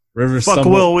 River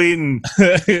Will Wheaton.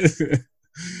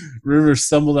 River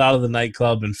stumbled out of the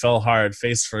nightclub and fell hard,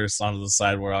 face first, onto the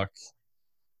sidewalk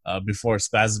before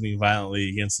spasming violently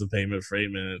against the pavement for 8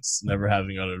 minutes, never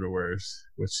having uttered a word,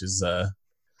 which is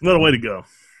not a way to go.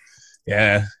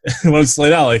 Yeah, when it's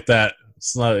laid out like that,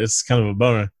 it's kind of a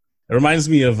bummer. It reminds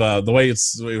me of the way it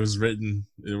was written.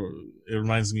 It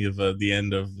reminds me of the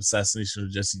end of Assassination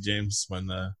of Jesse James when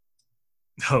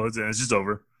it's just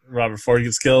over. Robert Ford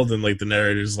gets killed, and like the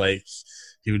narrator's like,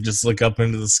 he would just look up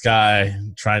into the sky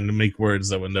trying to make words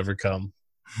that would never come.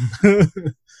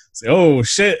 Say, oh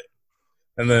shit.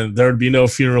 And then there would be no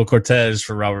funeral cortege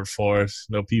for Robert Ford.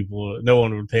 No people, no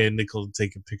one would pay a nickel to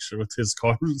take a picture with his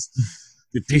corpse.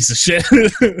 You piece of shit.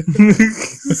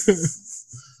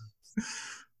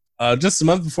 Just a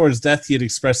month before his death, he had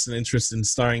expressed an interest in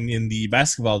starring in the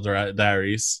Basketball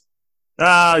Diaries.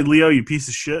 Leo, you piece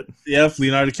of shit. Yep,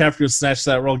 Leonardo DiCaprio snatched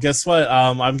that role. Guess what?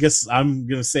 I'm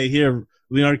gonna say here,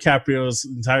 Leonardo DiCaprio's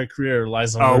entire career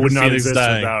lies on River Phoenix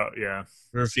dying.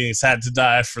 River Phoenix had to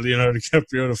die for Leonardo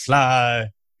DiCaprio to fly.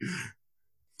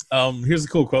 Here's a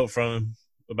cool quote from him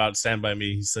about Stand By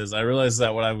Me. He says, "I realized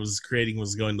that what I was creating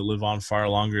was going to live on far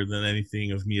longer than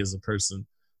anything of me as a person.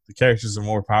 The characters are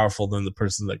more powerful than the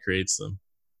person that creates them."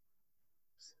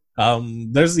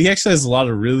 He actually has a lot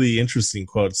of really interesting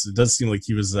quotes. It does seem like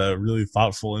he was a really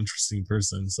thoughtful, interesting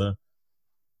person. So,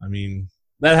 I mean,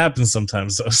 that happens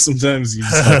sometimes. So sometimes you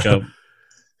just fuck up.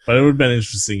 But it would have been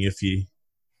interesting if he...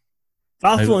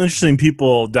 Thoughtful, interesting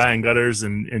people die in gutters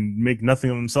and make nothing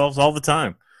of themselves all the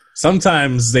time.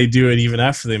 Sometimes they do it even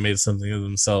after they made something of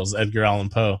themselves. Edgar Allan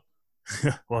Poe.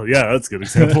 Well, yeah, that's a good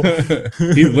example.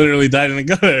 He literally died in a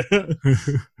gutter.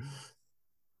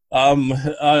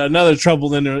 Another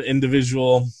troubled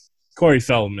individual, Corey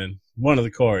Feldman, one of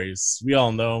the Coreys. We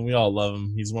all know him. We all love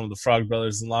him. He's one of the Frog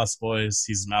Brothers in Lost Boys.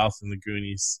 He's Mouth in the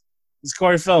Goonies. He's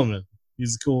Corey Feldman. He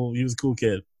was a cool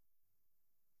kid.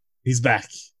 He's back.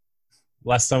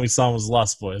 Last time we saw him was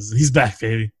Lost Boys. He's back,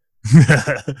 baby.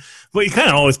 But he kind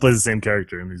of always plays the same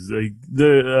character. I mean,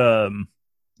 the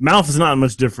Mouth is not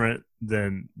much different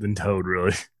than Toad,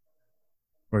 really,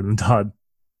 or than Todd.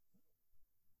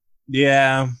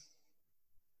 Yeah.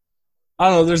 I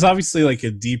don't know. There's obviously like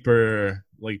a deeper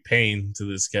like pain to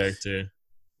this character,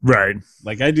 right?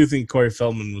 Like I do think Corey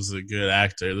Feldman was a good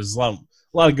actor. There's a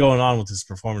lot going on with his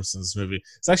performance in this movie.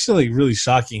 It's actually like really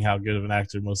shocking how good of an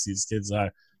actor most of these kids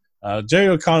are. Jerry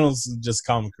O'Connell's just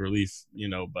comic relief,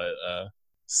 but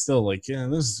still, like, yeah,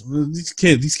 these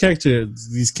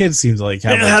kids seem to like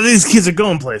have. These kids are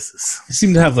going places. They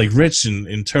seem to have like rich and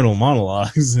internal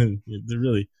monologues, and they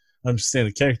really understand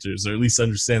the characters, or at least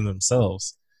understand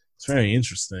themselves. It's very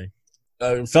interesting.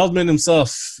 Feldman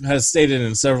himself has stated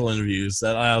in several interviews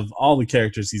that out of all the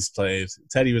characters he's played,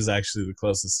 Teddy was actually the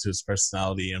closest to his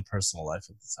personality and personal life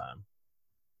at the time.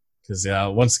 Because,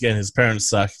 once again, his parents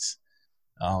sucked,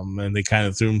 and they kind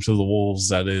of threw him to the wolves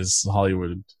that is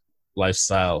Hollywood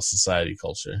lifestyle, society,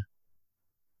 culture.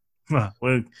 Well,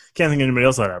 can't think of anybody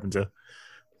else that happened to.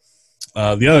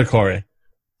 The other Corey.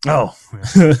 Oh.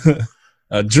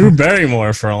 Drew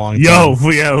Barrymore for a long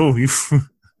time.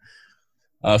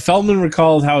 Feldman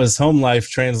recalled how his home life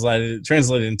translated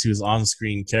into his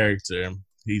on-screen character.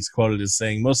 He's quoted as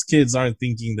saying, "Most kids aren't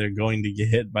thinking they're going to get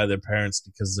hit by their parents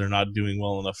because they're not doing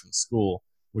well enough in school,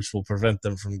 which will prevent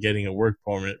them from getting a work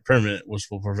permit, which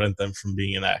will prevent them from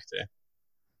being an actor."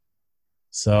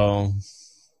 So,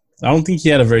 I don't think he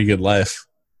had a very good life.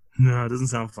 No, it doesn't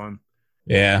sound fun.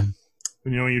 Yeah.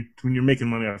 When you're making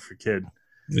money off your kid.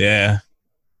 Yeah.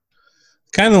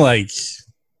 Kind of like,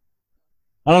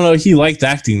 I don't know, he liked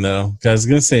acting though, because I was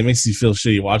going to say it makes you feel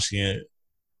shitty watching it,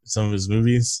 some of his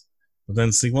movies. But then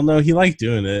it's like, well, no, he liked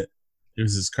doing it. It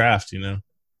was his craft,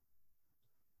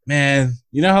 Man,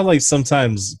 you know how like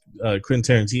sometimes Quentin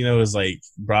Tarantino has like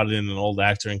brought in an old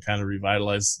actor and kind of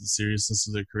revitalized the seriousness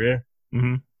of their career?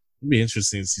 Mm-hmm. It'd be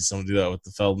interesting to see someone do that with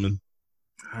the Feldman.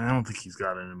 I don't think he's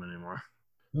got it in him anymore.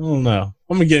 I don't know.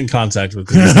 I'm going to get in contact with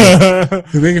him.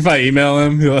 You think if I email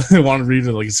him, he'll want to read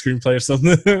like a screenplay or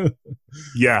something?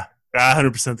 Yeah, I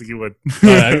 100% think he would.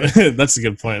 Right. That's a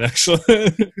good point, actually.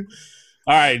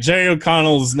 All right, Jerry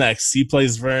O'Connell's next. He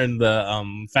plays Vern,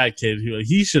 the fat kid who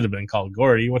he should have been called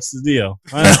Gordy. What's the deal?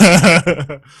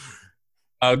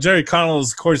 Jerry O'Connell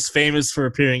is, of course, famous for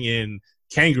appearing in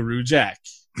Kangaroo Jack.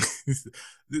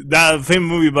 That famous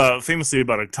movie famously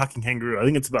about a talking kangaroo. I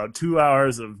think it's about 2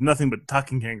 hours of nothing but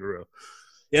talking kangaroo.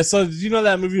 Yeah, so did you know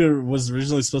that movie was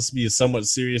originally supposed to be a somewhat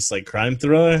serious like crime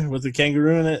thriller with a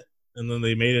kangaroo in it? And then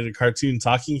they made it a cartoon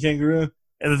talking kangaroo?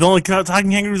 And the only talking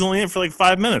kangaroo's only in it for like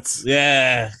 5 minutes.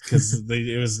 Yeah, because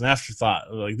it was an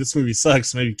afterthought. Like, this movie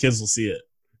sucks. Maybe kids will see it.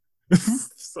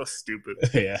 So stupid.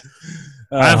 Yeah.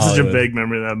 I have such a vague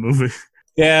memory of that movie.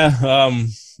 Yeah.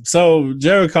 So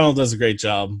Jerry O'Connell does a great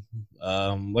job.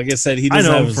 Like I said, I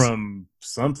know him from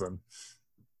something.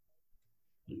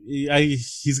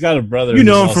 He's got a brother. You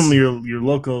know him from your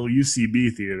local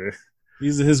UCB theater.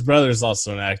 His brother is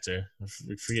also an actor. I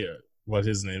forget what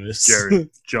his name is. Jerry,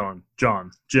 John,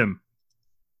 Jim.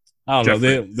 I don't know.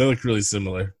 They look really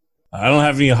similar. I don't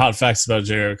have any hot facts about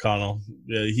Jerry O'Connell.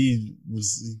 Yeah, he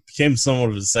became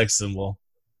somewhat of a sex symbol,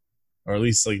 or at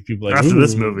least like people like after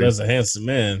this movie. That's a handsome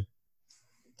man,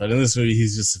 but in this movie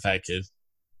he's just a fat kid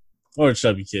or a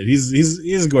chubby kid. He's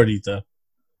a gordito.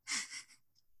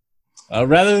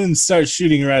 Rather than start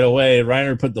shooting right away,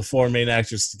 Riener put the 4 main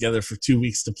actors together for 2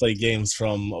 weeks to play games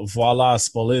from Voila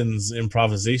Spolin's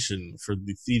improvisation for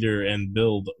the theater and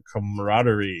build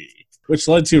camaraderie, which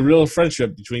led to a real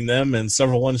friendship between them and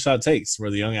several one-shot takes where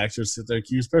the young actors hit their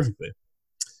cues perfectly.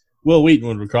 Will Wheaton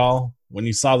would recall, when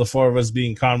you saw the 4 of us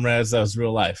being comrades, that was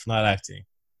real life, not acting.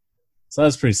 So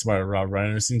that's pretty smart of Rob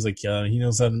Reiner. Seems like he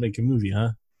knows how to make a movie, huh?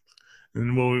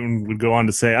 And Will Wheaton would go on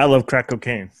to say, I love crack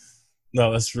cocaine. No,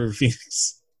 that's for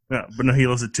Phoenix. Yeah, but no, he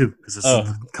loves it too because it's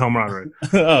camaraderie.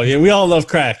 Oh, yeah, we all love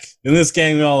crack. In this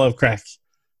gang, we all love crack.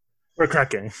 We're a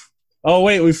crack gang. Oh,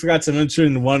 wait, we forgot to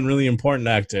mention one really important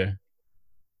actor.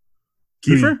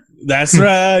 Kiefer? That's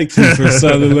right, Kiefer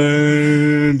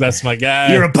Sutherland. That's my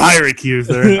guy. You're a pirate,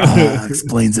 Kiefer.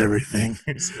 Explains everything.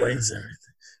 Explains everything.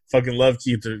 Fucking love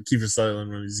Kiefer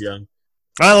Sutherland when he's young.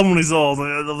 I love him when he's old.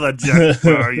 I love that Jack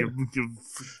Bauer.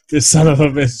 You son of a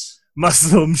bitch.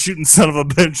 Muscle shooting son of a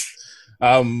bitch.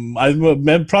 I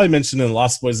probably mentioned in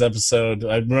Lost Boys episode.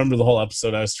 I remember the whole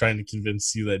episode. I was trying to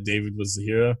convince you that David was the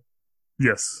hero.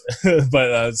 Yes,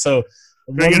 but so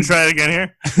are you gonna try it again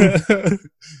here?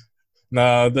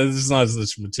 No, there's not as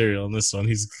much material in this one.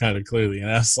 He's kind of clearly an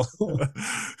asshole.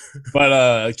 But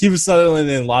Kiefer Sutherland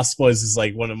in Lost Boys is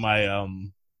like one of my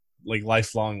like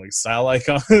lifelong like style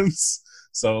icons.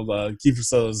 So Kiefer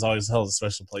Sutherland has always held a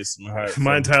special place in my heart.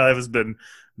 My entire life has been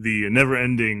the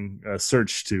never-ending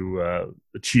search to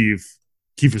achieve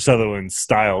Kiefer Sutherland's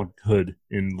stylehood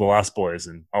in The Lost Boys,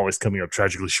 and always coming up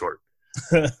tragically short.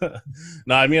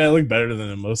 No, I mean I look better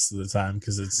than him most of the time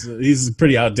because he's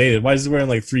pretty outdated. Why is he wearing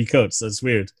like 3 coats? That's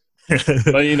weird.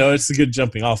 But it's a good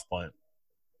jumping off point.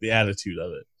 The attitude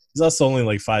of it. He's also only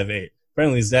like 5'8".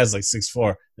 Apparently his dad's like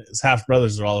 6'4". His half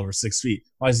brothers are all over 6 feet.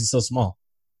 Why is he so small?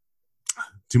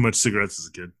 Too much cigarettes as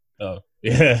a kid. Oh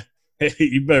yeah,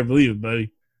 you better believe it,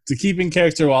 buddy. To keep in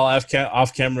character while off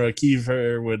camera,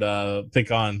 Kiefer would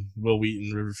pick on Will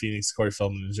Wheaton, River Phoenix, Corey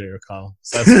Feldman, and Jerry O'Connell.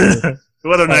 So that's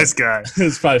what a nice guy.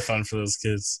 It's probably fun for those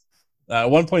kids.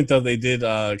 At one point, though, they did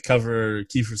cover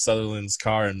Kiefer Sutherland's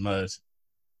car in mud.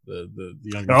 The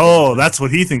younger. Oh, that's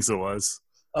what he thinks it was.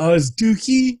 Oh, it's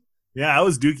Dookie? Yeah, it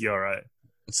was Dookie, all right.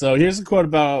 So here's a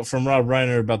quote from Rob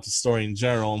Reiner about the story in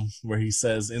general, where he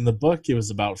says, "In the book, it was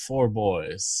about 4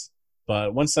 boys.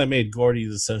 But once I made Gordy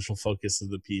the central focus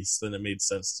of the piece, then it made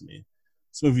sense to me.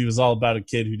 This movie was all about a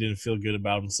kid who didn't feel good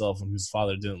about himself and whose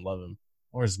father didn't love him.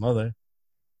 Or his mother.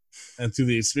 And through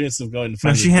the experience of going to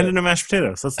find... she handed him mashed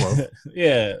potatoes. That's love.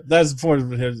 Yeah, that's before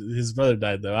his brother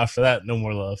died, though. After that, no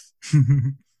more love.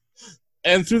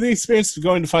 And through the experience of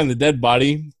going to find the dead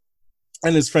body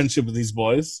and his friendship with these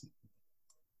boys,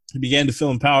 he began to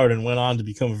feel empowered and went on to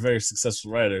become a very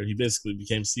successful writer. He basically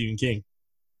became Stephen King.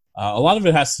 A lot of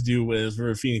it has to do with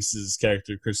River Phoenix's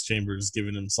character, Chris Chambers,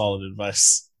 giving him solid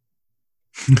advice.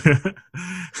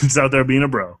 He's out there being a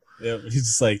bro. Yeah, he's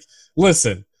just like,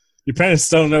 listen, your parents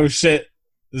don't know shit.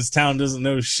 This town doesn't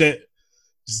know shit.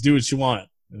 Just do what you want.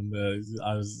 And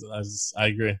I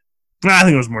agree. I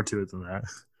think there was more to it than that.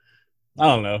 I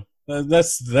don't know.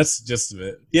 That's the gist of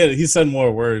it. Yeah, he said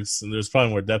more words, and there's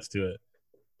probably more depth to it.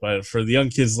 But for the young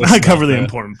kids listening, I cover the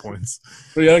important points.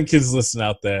 For the young kids listening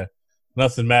out there,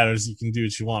 nothing matters. You can do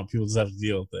what you want. People just have to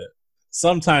deal with it.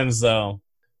 Sometimes, though,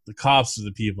 the cops are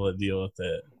the people that deal with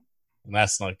it. And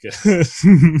that's not good.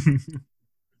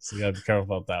 So you got to be careful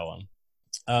about that one.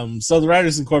 So the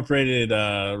writers incorporated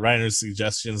Reiner's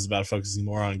suggestions about focusing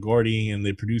more on Gordy, and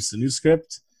they produced a new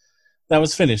script that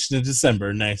was finished in December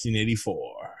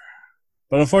 1984.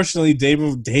 But unfortunately,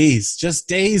 just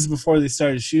days before they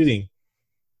started shooting,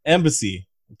 Embassy,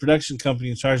 the production company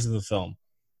in charge of the film,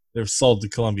 they were sold to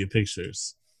Columbia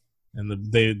Pictures.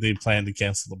 And they planned to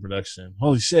cancel the production.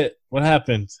 Holy shit, what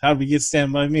happened? How did we get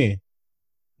Stand By Me?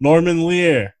 Norman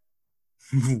Lear.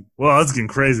 Well, that's getting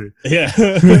crazy. Yeah.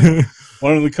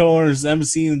 One of the co-owners,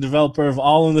 Embassy, and developer of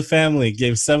All in the Family,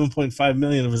 gave $7.5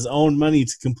 million of his own money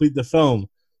to complete the film,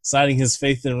 citing his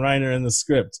faith in Reiner and the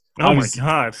script. Oh my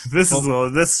god,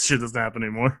 this shit doesn't happen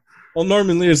anymore. Well,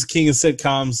 Norman Lear's the king of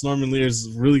sitcoms. Norman Lear's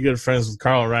really good friends with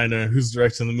Carl Reiner, who's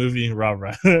directing the movie, Rob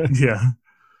Reiner. Yeah.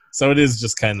 So it is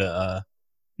just kind of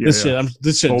this shit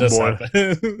does happen.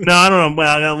 No, I don't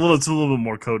know. Well, it's a little bit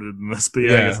more coded than this, but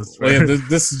yeah, I guess that's right. Well, yeah,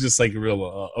 this is just like a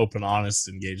real open, honest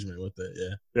engagement with it.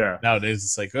 Yeah. Yeah. Nowadays,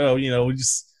 it's like, we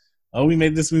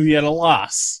made this movie at a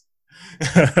loss.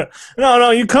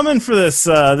 No, you come in for this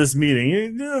meeting.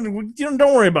 You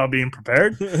don't worry about being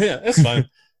prepared. Yeah, that's fine.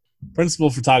 Principal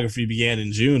photography began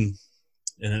in June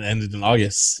and it ended in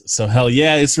August. So hell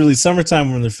yeah, it's really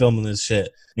summertime when they're filming this shit.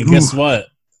 And guess what?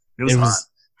 It was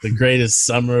the greatest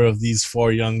summer of these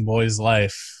four young boys'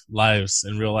 lives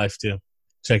in real life too.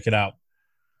 Check it out.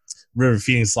 River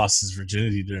Phoenix lost his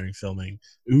virginity during filming.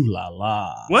 Ooh la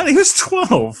la. What? He was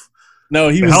 12. No,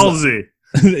 he was. How old is he?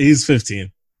 He's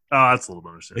 15. Oh, that's a little bit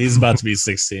understandable. He's about to be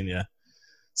 16, yeah.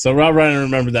 So Rob Reiner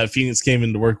remembered that Phoenix came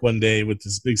into work one day with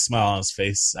this big smile on his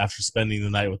face after spending the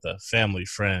night with a family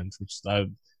friend, which I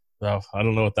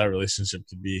don't know what that relationship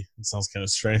could be. It sounds kind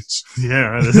of strange.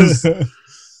 Yeah, it is.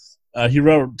 He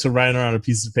wrote to Reiner on a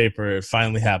piece of paper, "It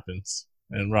finally happened."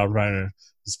 And Rob Reiner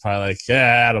was probably like,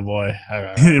 "Yeah, attaboy."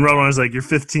 And Rob Reiner's like, "You're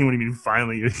 15. What do you mean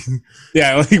finally?"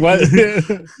 Yeah, like what?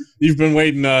 You've been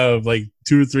waiting like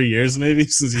 2 or 3 years maybe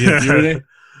since you hit puberty?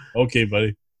 Okay,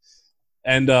 buddy.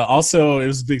 And also, it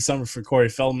was a big summer for Corey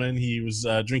Feldman. He was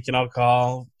drinking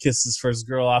alcohol, kissed his first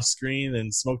girl off screen,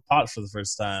 and smoked pot for the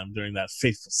first time during that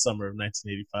fateful summer of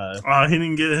 1985. He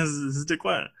didn't get his dick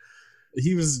wet.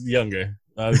 He was younger.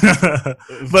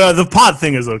 But the pot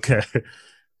thing is okay.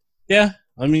 Yeah.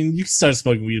 I mean, you can start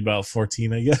smoking weed about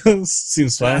 14, I guess.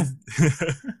 Seems fine. I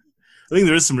think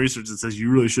there is some research that says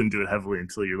you really shouldn't do it heavily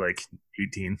until you're like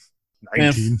 18,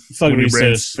 19. Man, fuck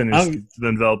research. Finished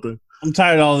developing. I'm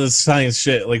tired of all this science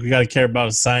shit. Like, we got to care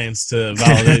about science to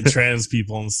validate trans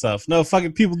people and stuff. No,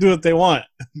 fucking people do what they want.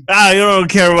 You don't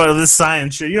care about this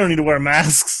science shit. You don't need to wear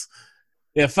masks.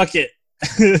 Yeah, fuck it.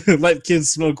 Let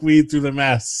kids smoke weed through their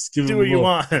masks. Do what you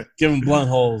want. Give them blunt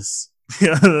holes.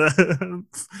 Yeah,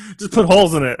 just put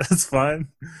holes in it. That's fine.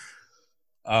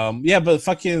 Yeah, but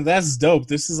fucking that's dope.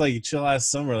 This is like a chill ass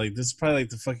summer. Like, this is probably like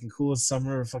the fucking coolest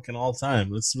summer of fucking all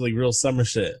time. This is like real summer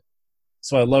shit.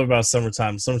 That's what I love about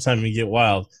summertime. Summertime, we get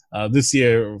wild. This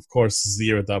year, of course, is the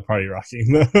year without party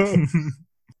rocking.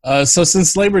 So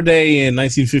since Labor Day in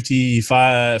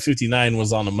 1959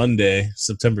 was on a Monday,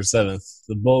 September 7th,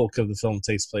 the bulk of the film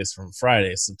takes place from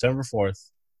Friday, September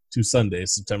 4th, to Sunday,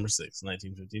 September 6th,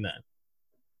 1959.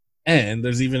 And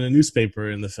there's even a newspaper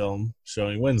in the film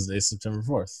showing Wednesday, September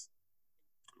 4th.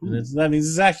 And that means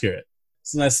it's accurate.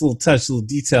 It's a nice little touch, little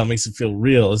detail, makes it feel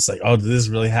real. It's like, oh, did this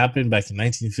really happen back in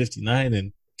 1959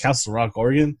 in Castle Rock,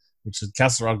 Oregon? Which is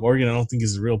Castle Rock, Oregon, I don't think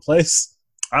is a real place.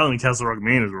 I don't think Castle Rock,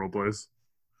 Maine is a real place.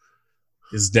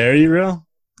 Is Derry real?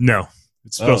 No.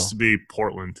 It's supposed to be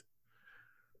Portland.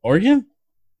 Oregon?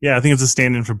 Yeah, I think it's a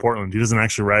stand-in for Portland. He doesn't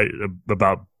actually write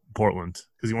about Portland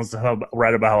because he wants to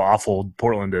write about how awful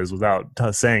Portland is without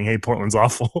saying, hey, Portland's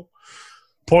awful.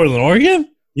 Portland, Oregon?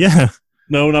 Yeah.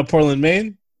 No, not Portland,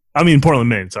 Maine? I mean Portland,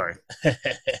 Maine, sorry.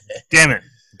 Damn it,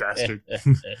 bastard.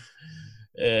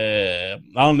 I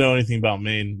don't know anything about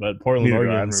Maine, but Portland,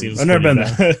 Oregon seems I've never been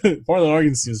bad. There. Portland,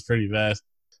 Oregon seems pretty bad.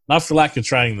 Not for lack of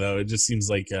trying, though. It just seems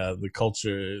like the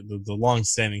culture, the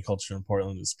long-standing culture in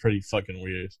Portland is pretty fucking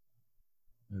weird.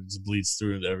 It just bleeds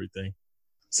through into everything.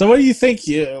 So what do you think,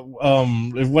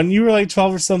 if when you were like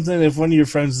 12 or something, if one of your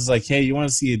friends was like, hey, you want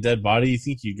to see a dead body, you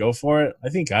think you'd go for it? I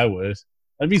think I would.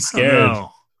 I'd be scared.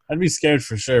 I'd be scared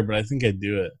for sure, but I think I'd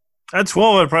do it. At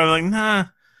 12, I'd probably be like,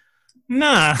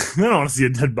 nah, I don't want to see a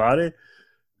dead body.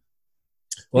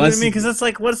 Well, you know what I mean? Because that's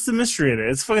like, what's the mystery in it?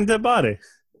 It's a fucking dead body.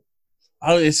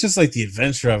 Oh, it's just like the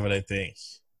adventure of it, I think.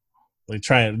 Like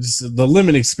trying, just the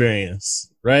limit experience,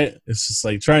 right? It's just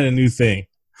like trying a new thing.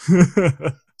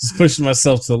 Just pushing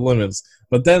myself to the limits.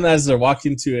 But then as they're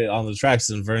walking to it on the tracks,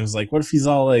 and Vern's like, what if he's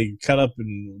all like cut up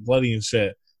and bloody and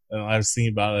shit? And I was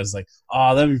thinking about it. I was like,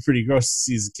 oh, that'd be pretty gross to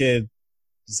see as a kid.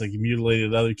 Just like a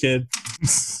mutilated other kid.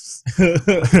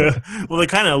 Well, they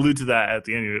kind of allude to that at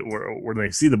the end where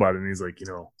they see the body, and he's like,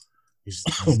 he's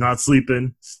not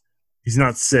sleeping. He's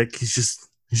not sick. He's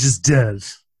just dead.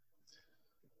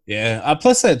 Yeah.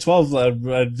 Plus, at 12,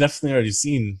 I've definitely already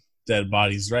seen dead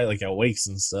bodies, right? Like at wakes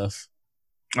and stuff.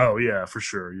 Oh yeah, for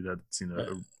sure. You'd have seen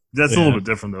that. That's a little bit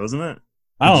different, though, isn't it?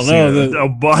 I don't know. A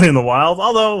body in the wild,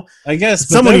 although I guess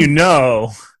someone you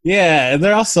know. Yeah, and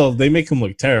they make them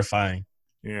look terrifying.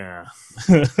 Yeah,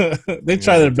 they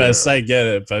try their best. I get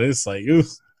it, but it's like, oof.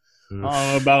 I don't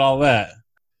know about all that.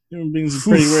 Human beings are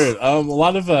pretty weird. A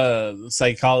lot of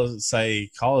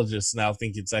psychologists now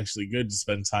think it's actually good to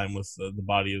spend time with the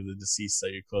body of the deceased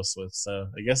that you're close with. So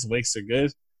I guess wakes are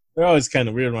good. They're always kind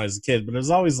of weird when I was a kid, but there's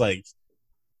always like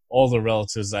older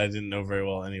relatives I didn't know very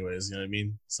well anyways, you know what I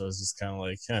mean? So it's just kind of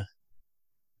like,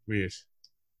 weird.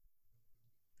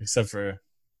 Except for,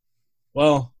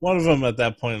 well, one of them at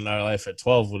that point in our life at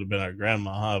 12 would have been our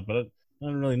grandma, huh? But I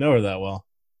don't really know her that well.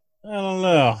 I don't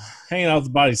know. Hanging out with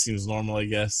the body seems normal, I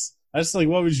guess. I just like,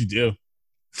 what would you do? You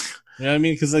know what I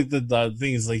mean? Because like the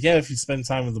thing is like, yeah, if you spend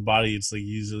time with the body, it's like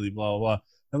usually blah, blah, blah.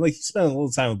 And like you spend a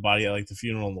little time with the body at like the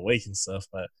funeral and the wake and stuff,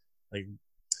 but like,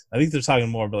 I think they're talking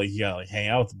more about like you gotta like hang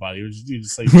out with the body. Would you do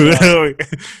just like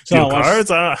chill out, cards?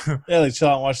 Like chill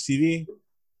out and watch TV?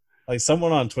 Like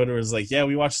someone on Twitter was like, yeah,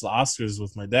 we watched the Oscars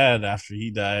with my dad after he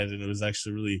died, and it was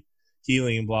actually really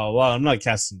healing and blah, blah, blah. I'm not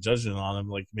casting judgment on him.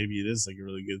 Like maybe it is like a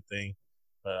really good thing,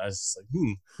 but I was just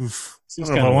like, seems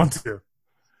kind of, I want to.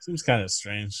 Seems kind of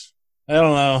strange. I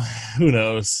don't know. Who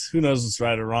knows? Who knows what's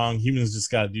right or wrong? Humans just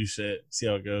gotta do shit. See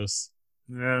how it goes.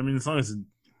 Yeah, I mean, as long as it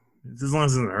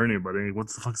doesn't hurt anybody, what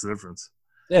the fuck's the difference?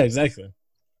 Yeah, exactly.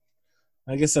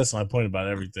 I guess that's my point about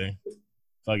everything.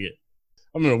 Fuck it.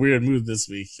 I'm in a weird mood this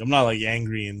week. I'm not like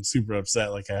angry and super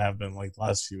upset like I have been like the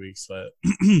last few weeks, but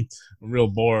I'm real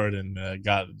bored and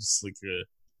got just like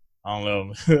I don't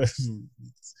know.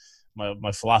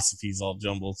 my philosophy's all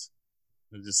jumbled.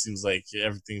 It just seems like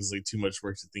everything's like too much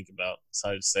work to think about.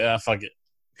 So I just say, fuck it.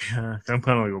 Yeah, I'm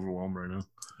kind of like overwhelmed right now.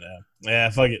 Yeah,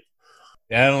 fuck it.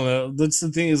 Yeah, I don't know. That's the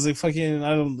thing is like fucking.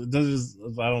 I don't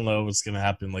know what's gonna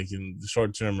happen like in the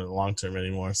short term or the long term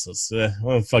anymore. So it's,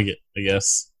 well, fuck it, I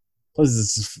guess. Plus,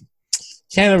 it's just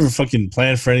can't ever fucking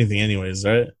plan for anything, anyways,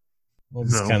 right? Well,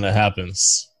 this kind of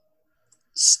happens.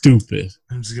 Stupid.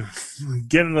 I'm just gonna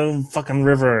get in the fucking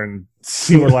river and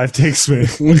see where life takes me.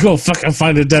 We go fucking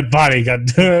find a dead body. God,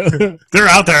 they're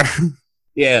out there.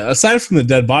 Yeah. Aside from the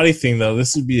dead body thing, though,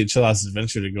 this would be a chill ass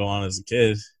adventure to go on as a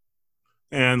kid.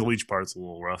 And the leech part's a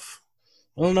little rough.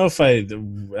 I don't know if I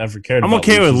ever cared. I'm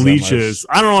okay with leeches.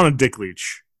 I don't want a dick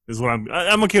leech. Is what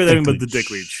I'm okay with anything but the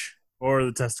dick leech or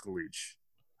the testicle leech.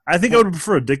 I think I would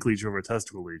prefer a dick leech over a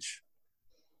testicle leech.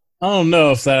 I don't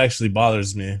know if that actually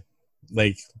bothers me.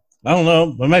 Like, I don't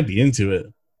know. I might be into it.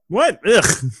 What? Ugh.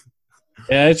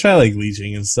 Yeah, I try like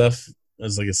leeching and stuff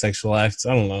as like a sexual act.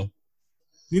 I don't know.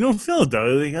 You don't feel it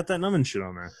though. They got that numbing shit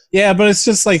on there. Yeah, but it's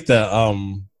just like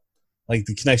the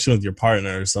connection with your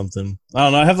partner or something. I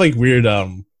don't know. I have like weird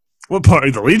What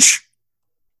part? The leech?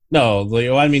 No, like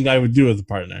I mean, I would do it with a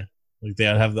partner. Like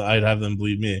I'd have them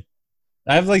bleed me.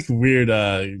 I have like weird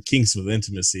kinks with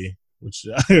intimacy, which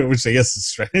I guess is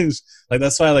strange. Like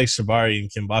that's why I like shibari and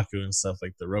kimbaku and stuff,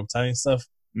 like the rope tying stuff,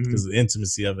 because of the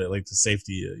intimacy of it, like the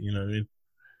safety. You know what I mean?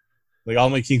 Like all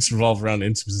my kinks revolve around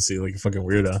intimacy, like a fucking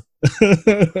weirdo.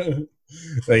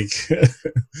 Like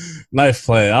knife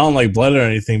play. I don't like blood or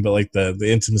anything, but like the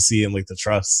intimacy and like the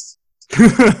trust.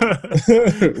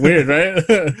 Weird, right?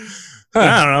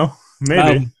 I don't know.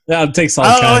 Maybe. Yeah, it takes all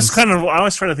kinds. I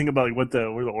always try to think about like where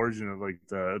the origin of like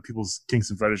the people's kinks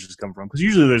and fetishes come from, because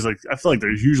usually there's like I feel like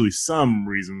there's usually some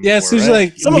reason. Yeah, it's usually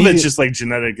like some of it's just like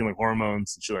genetic and like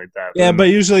hormones and shit like that. Yeah, but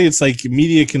usually it's like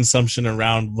media consumption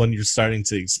around when you're starting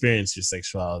to experience your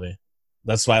sexuality.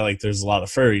 That's why like there's a lot of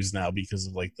furries now, because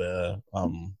of like the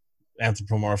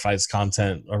anthropomorphized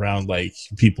content around like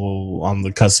people on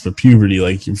the cusp of puberty,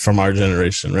 like from our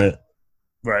generation, right?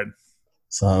 Right.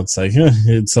 So it's like,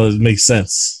 so it makes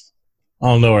sense. I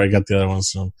don't know where I got the other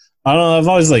ones from. I don't know. I've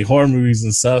always like horror movies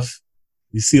and stuff.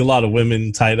 You see a lot of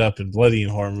women tied up and bloody in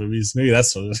horror movies. Maybe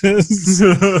that's what it is.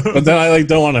 But then I like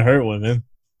don't want to hurt women.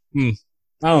 I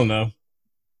don't know.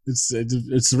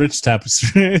 It's a rich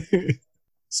tapestry.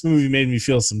 This movie made me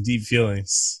feel some deep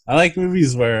feelings. I like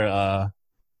movies where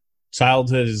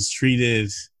childhood is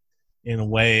treated in a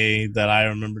way that I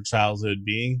remember childhood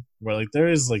being, where like there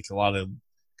is like a lot of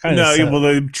well,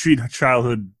 they treat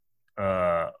childhood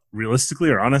realistically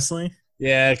or honestly.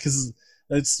 Yeah, because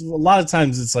it's a lot of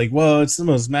times it's like, well, it's the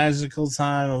most magical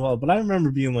time, but I remember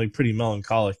being like pretty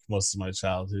melancholic most of my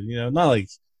childhood. You know, not like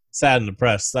sad and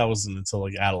depressed. That wasn't until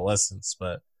like adolescence,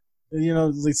 but you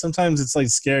know, like sometimes it's like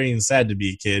scary and sad to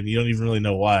be a kid. You don't even really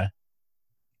know why.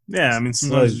 Yeah, I mean,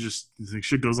 sometimes it just like,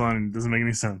 shit goes on and it doesn't make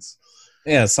any sense.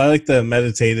 Yeah, so I like the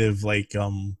meditative, like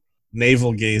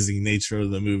navel gazing nature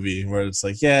of the movie, where it's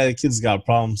like, yeah, the kids got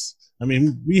problems. I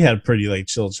mean, we had pretty like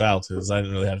chill childhoods. I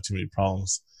didn't really have too many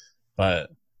problems, but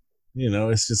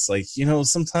it's just like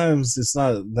sometimes it's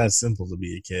not that simple to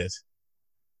be a kid.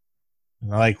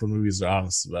 And I like when movies are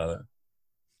honest about it.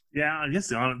 Yeah, I guess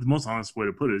the most honest way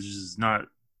to put it is just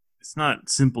it's not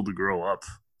simple to grow up.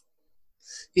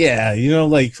 Yeah,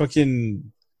 like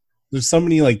fucking. There's so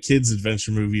many like kids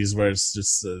adventure movies where it's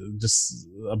just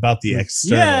about the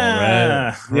external,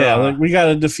 right? Yeah, like we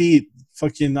gotta defeat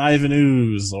fucking Ivan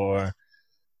Ooze, or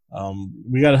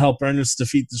we gotta help Ernest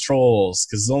defeat the trolls,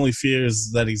 because the only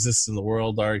fears that exist in the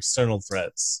world are external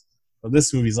threats. But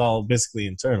this movie's all basically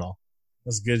internal.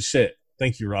 That's good shit.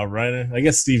 Thank you, Rob Reiner. I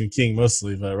guess Stephen King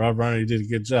mostly, but Rob Reiner did a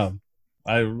good job.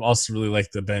 I also really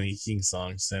like the Benny King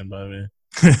song, Stand By Me.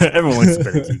 Everyone likes the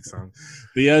Benny King song.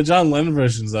 The John Lennon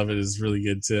versions of it is really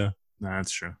good too. Nah, that's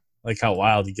true. Like how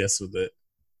wild he gets with it.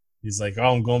 He's like,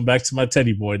 "Oh, I'm going back to my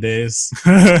Teddy Boy days."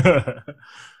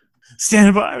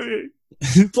 Stand by me,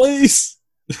 please.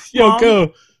 Yo,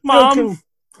 go, Mom. Yo,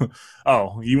 go.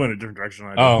 Oh, you went a different direction.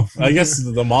 I guess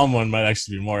the mom one might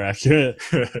actually be more accurate.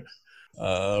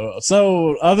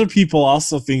 So other people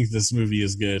also think this movie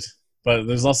is good, but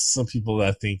there's also some people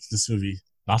that think this movie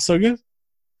not so good.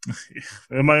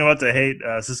 Am I about to hate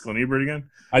Siskel and Ebert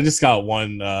again? I just got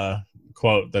one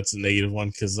quote that's a negative one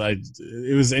because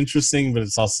it was interesting, but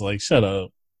it's also like, shut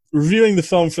up. Reviewing the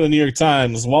film for the New York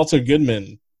Times, Walter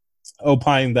Goodman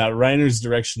opined that Reiner's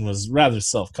direction was rather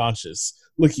self-conscious,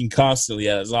 looking constantly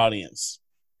at his audience.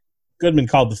 Goodman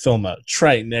called the film a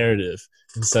trite narrative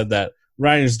and said that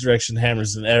Reiner's direction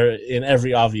hammers in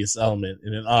every obvious element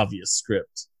in an obvious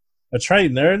script. A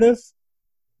trite narrative?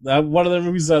 One of the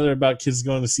movies that are about kids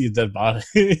going to see a dead body.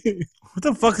 What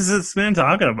the fuck is this man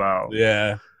talking about?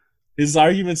 Yeah, his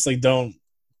arguments don't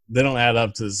add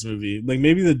up to this movie. Like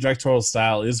maybe the directorial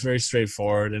style is very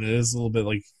straightforward, and it is a little bit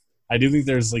like I do think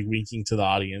there's like winking to the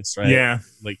audience, right? Yeah,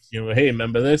 like hey,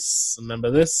 remember this,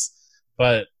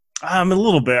 but a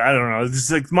little bit. I don't know.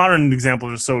 It's like modern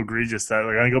examples are so egregious that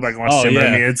like I go back and watch Jim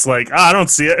and it's like I don't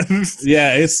see it.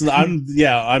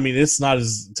 Yeah, I mean, it's not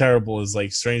as terrible as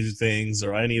like Stranger Things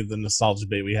or any of the nostalgia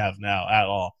bait we have now at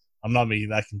all. I'm not making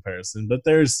that comparison, but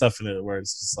there's stuff in it where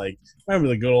it's just like remember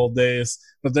the good old days,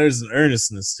 but there's an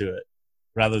earnestness to it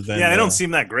rather than they don't seem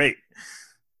that great.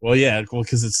 Well, yeah,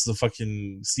 because it's the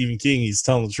fucking Stephen King. He's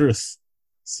telling the truth.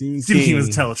 Stephen King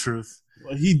doesn't tell the truth.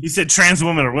 Well, he said trans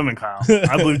women are women, Kyle.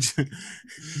 I believe.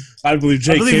 I believe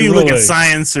J.K. I believe you look at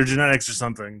science or genetics or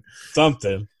something.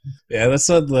 Something. Yeah, that's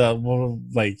what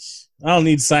like. I don't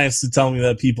need science to tell me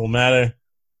that people matter.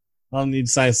 I don't need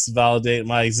science to validate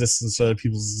my existence or other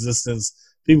people's existence.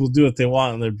 People do what they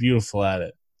want and they're beautiful at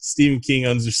it. Stephen King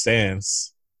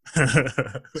understands.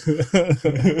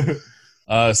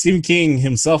 Stephen King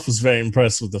himself was very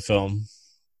impressed with the film.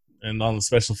 And on the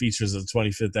special features of the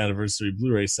 25th anniversary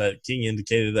Blu-ray set, King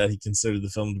indicated that he considered the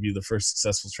film to be the first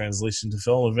successful translation to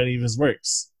film of any of his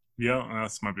works. Yeah,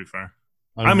 that might be fair.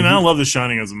 I mean, I love The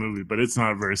Shining as a movie, but it's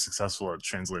not very successful at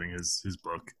translating his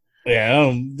book.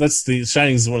 Yeah,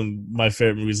 Shining is one of my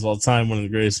favorite movies of all time, one of the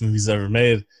greatest movies ever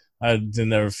made. I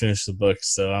didn't ever finish the book,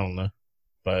 so I don't know.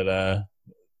 But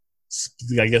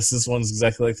I guess this one's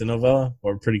exactly like the novella,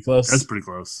 or pretty close. That's pretty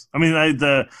close. I mean,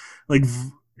 the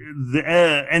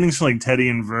endings for like Teddy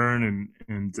and Vern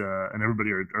and everybody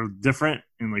are different,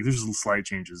 and like there's slight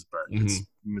changes, but it's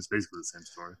basically the same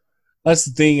story. That's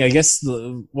the thing. I guess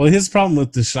his problem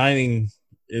with The Shining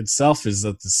itself is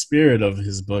that the spirit of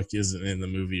his book isn't in the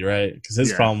movie, right? Because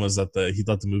his problem was that he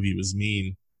thought the movie was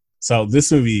mean. So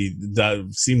this movie that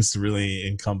seems to really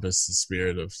encompass the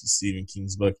spirit of Stephen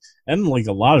King's book and like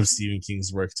a lot of Stephen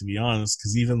King's work, to be honest.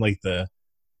 Because even like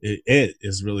it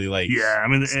is really like I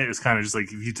mean it's kind of just like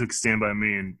if you took Stand By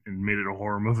Me and made it a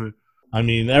horror movie. I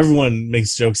mean everyone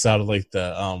makes jokes out of like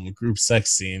the group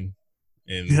sex scene.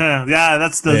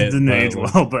 That's didn't age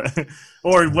well, but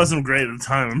or it wasn't great at the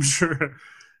time, I'm sure.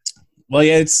 Well,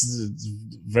 yeah, it's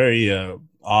very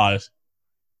odd,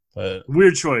 but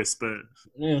weird choice, but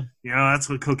yeah, that's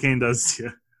what cocaine does to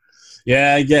you.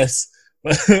 Yeah, I guess.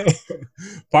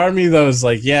 Part of me though is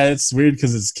like, yeah, it's weird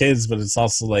because it's kids, but it's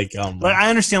also like I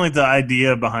understand like the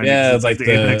idea behind it. It's like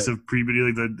the apex of puberty,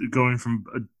 like the going from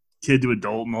a kid to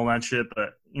adult and all that shit.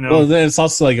 But well, then it's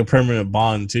also like a permanent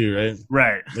bond too, right?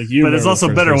 Right. Like but there's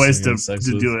also better ways to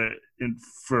do it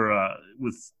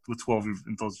with 12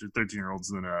 and 13-year-olds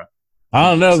than I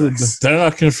don't know. They're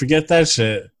not going to forget that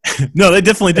shit. No, they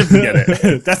definitely did forget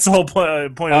it. That's the whole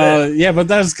point of it. Yeah, but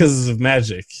that's because of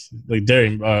magic. Like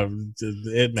during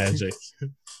it magic.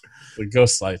 The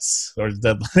ghost lights or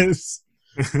dead lights.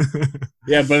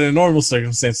 Yeah, but in normal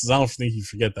circumstances, I don't think you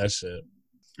forget that shit.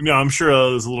 No, I'm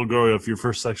sure as a little girl, if your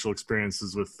first sexual experience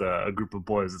is with a group of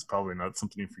boys, it's probably not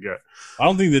something you forget. I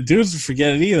don't think the dudes would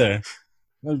forget it either.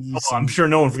 Oh, I'm sure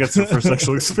no one forgets their first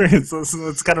sexual experience.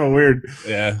 That's kind of a weird.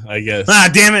 Yeah, I guess.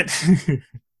 Damn it!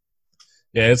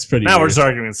 Yeah, it's pretty. Now weird. we're just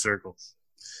arguing in circles.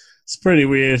 It's pretty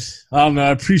weird. I don't know. I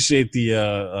appreciate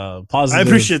the positive. I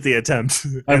appreciate the attempt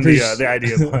and the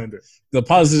idea behind it. The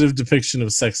positive depiction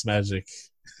of sex magic.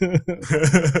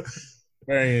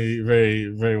 Very, very,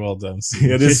 very well done.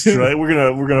 Yeah, it is true.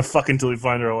 We're gonna fuck until we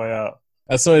find our way out.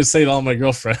 That's what I say to all my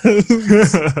girlfriends.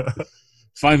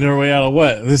 Find our way out of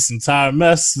what? This entire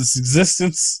mess, this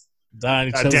existence. Dying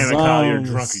each other's damn it, Kyle, arms.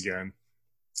 you're drunk again.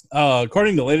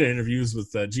 According to later interviews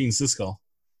with Gene Siskel,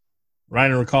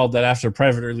 Riener recalled that after a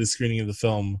private early screening of the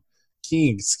film,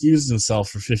 King excused himself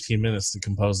for 15 minutes to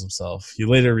compose himself. He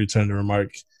later returned to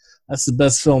remark, "That's the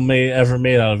best film ever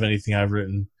made out of anything I've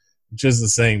written," which isn't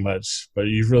saying much, but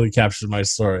you've really captured my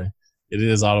story. It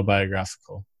is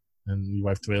autobiographical. And he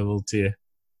wiped away a little tear.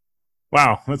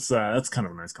 Wow, that's kind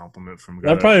of a nice compliment from a guy.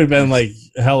 That'd probably been like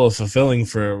hella fulfilling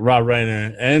for Rob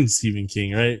Reiner and Stephen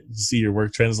King, right? To see your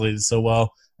work translated so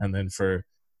well, and then for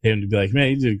him to be like,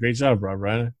 "Man, you did a great job, Rob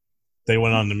Reiner." They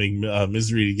went on to make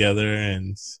Misery together,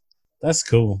 and that's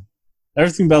cool.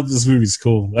 Everything about this movie is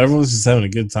cool. Everyone's just having a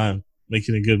good time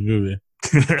making a good movie.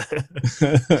 Except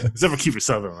for Kiefer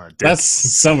Sutherland. That's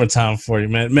summertime for you,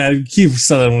 man. Man, Kiefer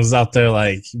Sutherland was out there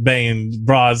like banging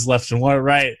broads left and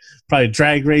right, probably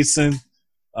drag racing,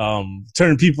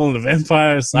 turning people into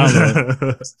vampires. I don't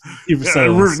know. Kiefer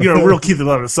Sutherland. You're a real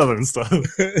Kiefer Sutherland stuff.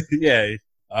 Yeah.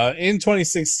 In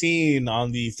 2016,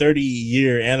 on the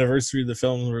 30-year anniversary of the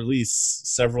film's release,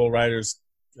 several writers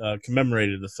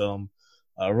commemorated the film.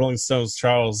 Rolling Stone's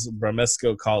Charles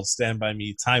Bramesco called Stand By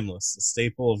Me timeless, a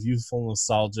staple of youthful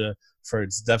nostalgia for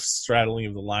its deft straddling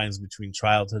of the lines between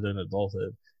childhood and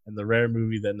adulthood, and the rare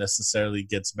movie that necessarily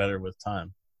gets better with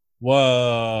time.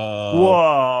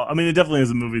 Whoa. I mean, it definitely is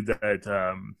a movie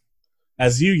that...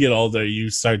 as you get older,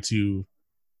 you start to...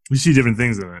 You see different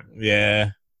things in it. Yeah.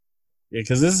 Yeah,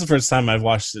 because this is the first time I've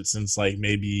watched it since, like,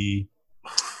 maybe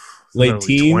late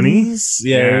teens? 20s?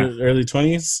 Yeah, early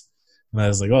 20s. And I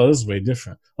was like, oh, this is way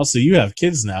different. Also, you have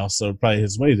kids now, so it probably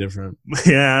is way different.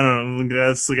 Yeah, I don't know.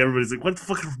 That's like everybody's like, what the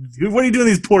fuck? What are you doing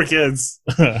to these poor kids?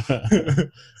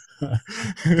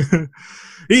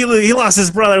 he lost his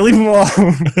brother. Leave him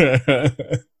alone.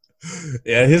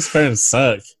 Yeah, his parents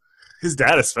suck. His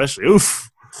dad especially. Oof.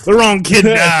 The wrong kid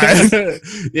died.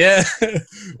 Yeah.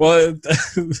 Well,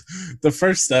 the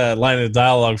first line of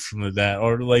dialogue from the dad,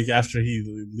 or like after he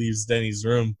leaves Denny's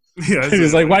room, yeah, he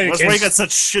was like, "Why you got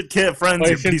such shit kid friends?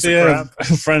 You piece of crap."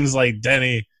 Friends like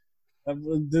Denny.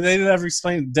 Did they ever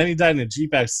explain? Denny died in a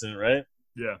Jeep accident, right?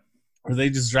 Yeah. Were they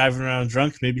just driving around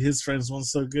drunk? Maybe his friends weren't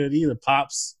so good either.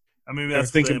 Pops. I mean,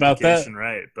 that's thinking about that,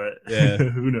 right? But yeah,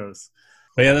 who knows?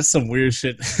 But yeah, that's some weird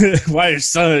shit. Why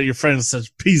are your friends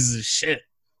such pieces of shit?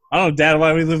 I don't know, Dad,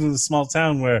 why we live in a small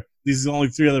town where these are the only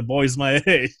 3 other boys my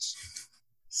age.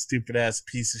 Stupid ass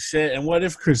piece of shit. And what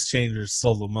if Chris Chambers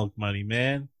stole the milk money,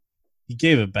 man? He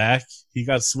gave it back. He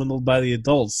got swindled by the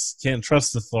adults. Can't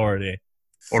trust authority.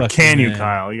 Or can you,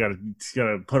 Kyle? You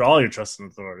gotta put all your trust in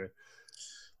authority.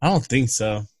 I don't think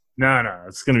so. No,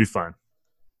 it's gonna be fun.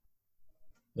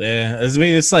 Yeah, I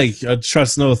mean, it's like a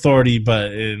trust no authority,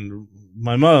 but in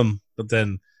my mom, but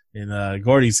then in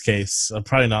Gordy's case, I'll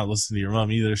probably not listen to your mom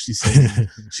either. She said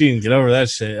she didn't get over that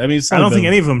shit. I mean, I don't think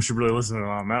any of them should really listen to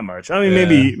mom that much. I mean,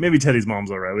 maybe Teddy's mom's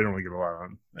all right. We don't really get a lot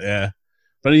on. Yeah,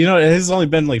 but you know, it has only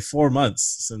been like 4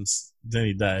 months since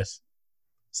Denny died,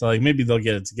 so like maybe they'll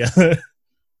get it together.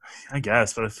 I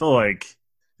guess, but I feel like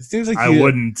it seems like I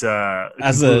wouldn't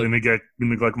completely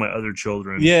neglect my other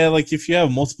children. Yeah, like if you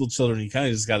have multiple children, you kind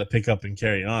of just got to pick up and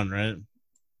carry on, right?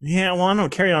 Yeah, well, I know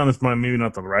carry on is maybe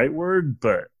not the right word,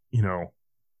 but you know,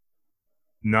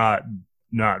 not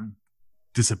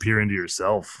disappear into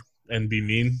yourself and be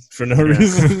mean for no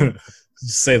reason.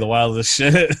 Just say the wildest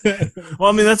shit. Well,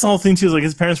 I mean, that's the whole thing too. Is like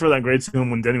his parents were that great to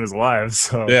him when Denny was alive.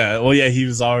 So yeah, well, yeah, he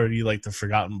was already like the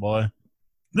forgotten boy.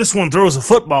 This one throws a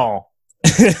football.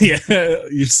 Yeah,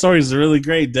 your stories are really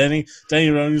great, Denny.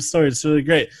 Denny wrote your story. It's really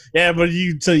great. Yeah, but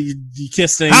you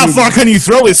kissed any... How far can you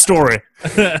throw his story?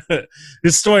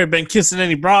 His story been kissing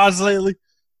any broads lately?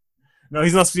 No,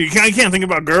 he's not. I can't think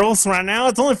about girls right now.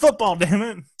 It's only football, damn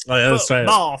it. Oh yeah, that's right.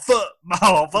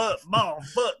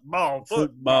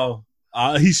 Football.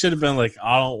 He should have been like,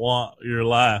 I don't want your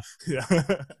laugh. Yeah.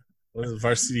 What is it,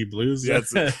 Varsity Blues? Yeah,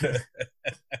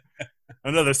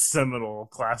 another seminal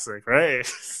classic, right?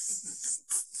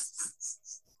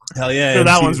 Hell yeah. So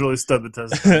that one's really stood the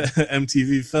test of time.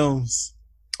 MTV Films.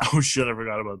 Oh shit, I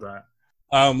forgot about that.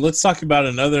 Let's talk about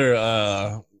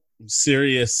another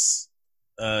serious,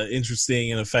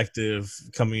 interesting, and effective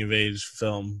coming of age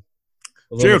film.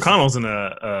 Jerry O'Connell's in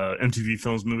a MTV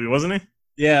Films movie, wasn't he?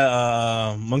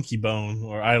 Yeah, Monkey Bone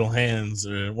or Idle Hands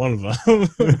or one of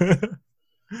them.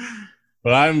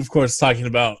 But I'm, of course, talking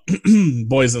about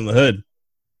Boys in the Hood.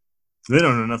 They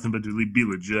don't know nothing but to be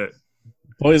legit.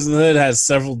 Boys in the Hood has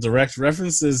several direct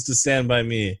references to Stand By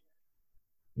Me,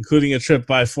 including a trip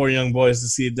by 4 young boys to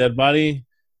see a dead body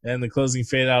and the closing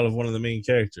fade out of one of the main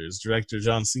characters. Director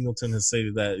John Singleton has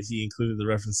stated that he included the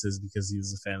references because he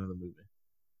was a fan of the movie.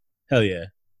 Hell yeah.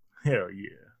 Hell yeah.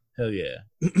 Hell yeah.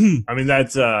 I mean,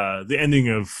 that's the ending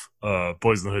of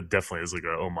Boys in the Hood definitely is like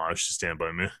a homage to Stand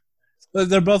By Me.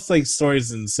 They're both like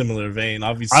stories in similar vein,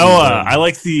 obviously. I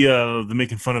like the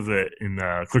making fun of it in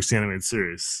Clerks the Animated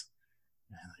Series.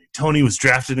 Tony was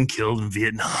drafted and killed in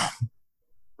Vietnam.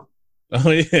 Oh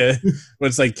yeah, but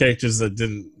it's like characters that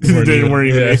didn't even.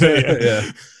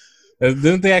 Yeah.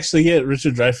 Didn't they actually get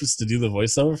Richard Dreyfuss to do the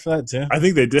voiceover for that too? I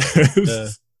think they did.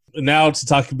 Now to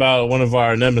talk about one of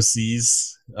our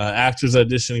nemeses, actors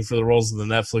auditioning for the roles of the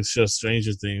Netflix show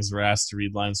Stranger Things were asked to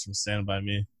read lines from Stand By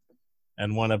Me.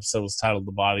 And one episode was titled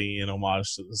The Body in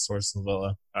homage to the source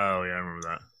novella. Oh, yeah, I remember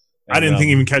that. And I didn't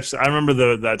even catch that. I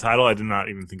remember that title. I did not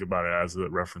even think about it as a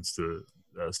reference to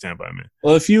Stand By Me.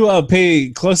 Well, if you pay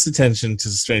close attention to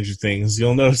Stranger Things,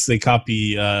 you'll notice they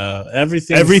copy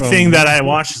everything that I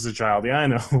watched as a child. Yeah, I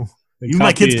know. Even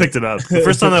my kids picked it up. The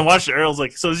first time I watched it, Errol's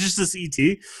like, so it's just this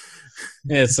E.T.?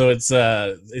 Yeah, so it's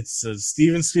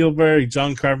Steven Spielberg,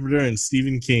 John Carpenter, and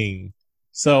Stephen King.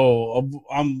 So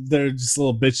they're just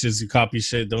little bitches who copy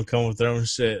shit, don't come with their own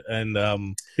shit. And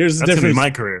here's the difference. Gonna be my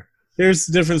career. Here's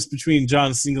the difference between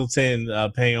John Singleton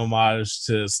paying homage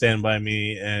to Stand By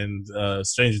Me and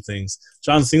Stranger Things.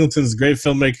 John Singleton's a great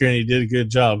filmmaker and he did a good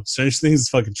job. Stranger Things is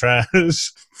fucking trash.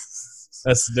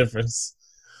 That's the difference.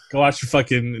 Go watch your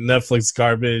fucking Netflix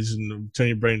garbage and turn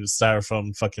your brain to styrofoam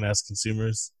and fucking ass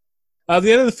consumers. The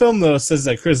end of the film, though, says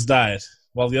that Chris died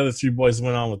while the other 3 boys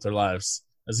went on with their lives.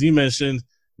 As you mentioned,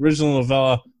 original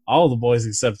novella, all of the boys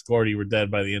except Gordy were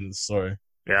dead by the end of the story.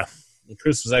 Yeah. And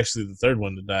Chris was actually the 3rd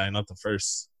one to die, not the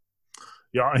 1st.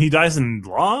 Yeah, he dies in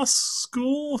law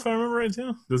school, if I remember right,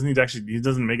 too. He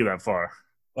doesn't make it that far.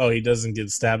 Oh, he doesn't get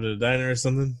stabbed at a diner or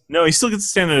something? No, he still gets to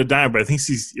stand at a diner, but I think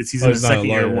he's in his 2nd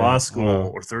year of law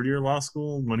school or 3rd year law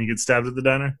school when he gets stabbed at the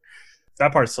diner.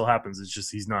 That part still happens. It's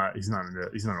just he's not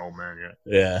an old man yet.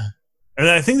 Yeah. And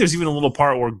I think there's even a little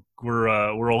part where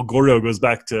old Gordo goes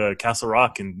back to Castle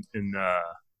Rock and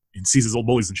sees his old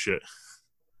bullies and shit.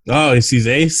 Oh, he sees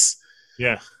Ace?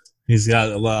 Yeah. He's got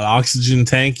a lot of oxygen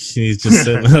tank. He's just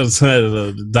sitting outside of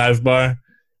the dive bar.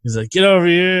 He's like, get over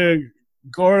here,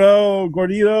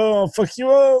 Gordito, I'll fuck you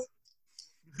up.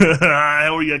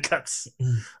 How are you cuts?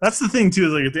 That's the thing, too,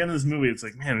 is like at the end of this movie, it's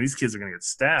like, man, these kids are going to get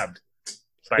stabbed.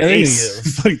 They're gonna get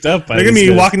fucked up. They're gonna be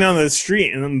walking down the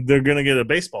street, and then they're gonna get a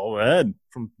baseball over the head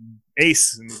from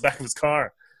Ace in the back of his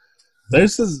car.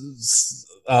 There's this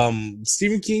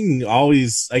Stephen King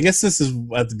always. I guess this is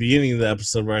at the beginning of the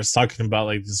episode where I was talking about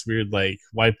like this weird like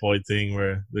white boy thing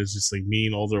where there's just like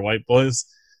mean older white boys.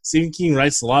 Stephen King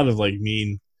writes a lot of like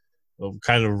mean,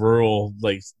 kind of rural,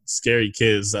 like scary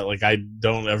kids that like I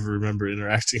don't ever remember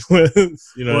interacting with.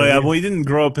 You know? Well, yeah. Well, he didn't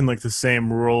grow up in like the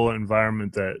same rural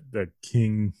environment that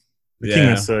King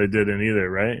necessarily didn't either,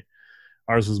 right?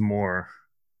 Ours was more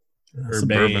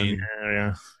suburban.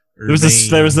 Yeah. There was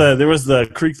the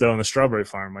creek though in the strawberry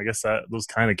farm. I guess those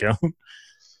kind of count.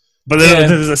 But then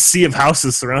there's a sea of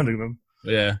houses surrounding them.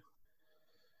 Yeah.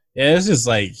 Yeah, it's just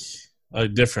like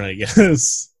different, I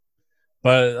guess.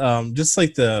 But just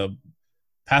like the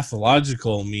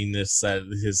pathological meanness that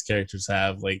his characters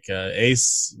have, like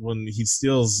Ace when he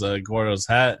steals Gordo's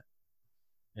hat,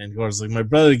 and Gordo's like, my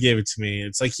brother gave it to me.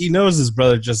 It's like he knows his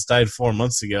brother just died 4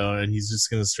 months ago, and he's just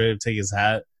gonna straight up take his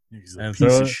hat and throw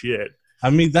it. Of shit. I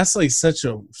mean, that's like such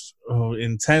a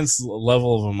intense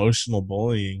level of emotional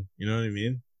bullying. You know what I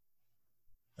mean?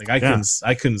 Like I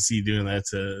couldn't see doing that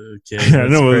to a kid. Yeah,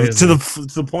 no, to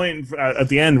the point at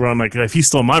the end where I'm like, if he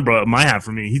stole my hat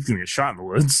from me, he's gonna get shot in the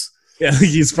woods. Yeah,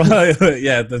 he's probably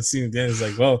that scene at the end is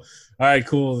like, well, all right,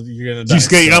 cool, you're gonna die.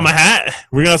 You got my hat?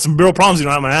 We're gonna have some real problems. You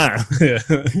don't have my hat. Yeah.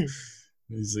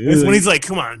 When he's like,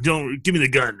 come on, don't give me the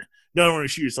gun. No, I don't want to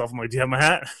shoot yourself. I'm like, do you have my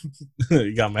hat?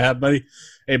 You got my hat, buddy?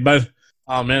 Hey, bud.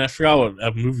 Oh man, I forgot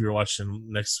what movie we're watching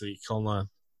next week. Hold on.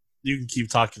 You can keep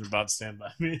talking about Stand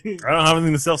By Me. I don't have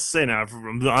anything else to say now.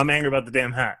 I'm angry about the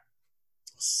damn hat.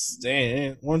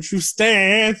 Won't you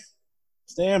stand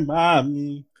by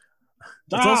me?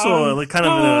 It's also like kind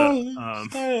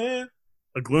of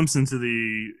a glimpse into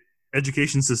the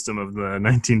education system of the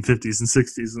 1950s and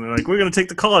 60s, and they're like, we're going to take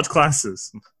the college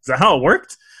classes. Is that how it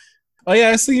worked? Oh yeah,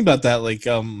 I was thinking about that. Like,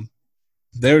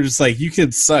 they were just like, you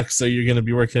kids suck, so you're going to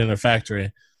be working in a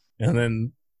factory, and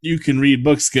then you can read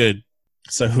books good,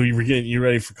 so we were getting you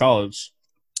ready for college.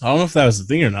 I don't know if that was the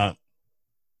thing or not.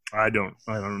 I don't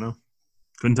know.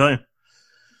 Couldn't tell you.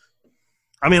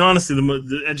 I mean, honestly,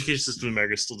 the education system in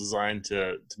America is still designed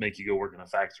to make you go work in a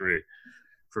factory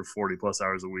for 40 plus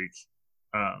hours a week.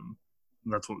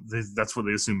 That's what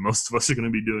they assume most of us are going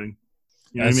to be doing.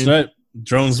 You know That's what I mean? right.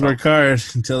 Drones work hard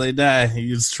until they die.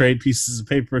 You just trade pieces of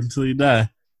paper until you die.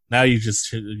 Now you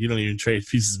don't even trade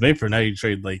pieces of paper. Now you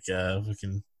trade like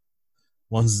fucking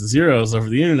ones and zeros over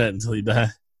the internet until you die.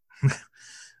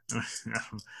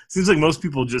 Seems like most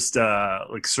people just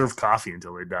like serve coffee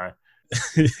until they die.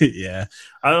 Yeah.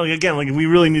 I don't. Again, like we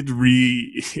really need to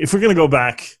if we're gonna go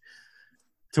back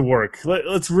to work,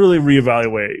 let's really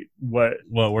reevaluate what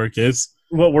work is,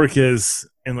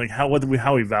 and like how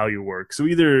we value work. So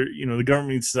either the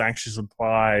government needs to actually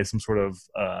supply some sort of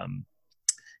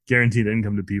guaranteed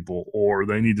income to people, or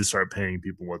they need to start paying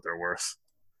people what they're worth.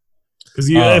 Because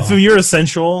if you're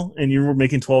essential and you're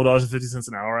making $12.50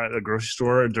 an hour at a grocery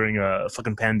store during a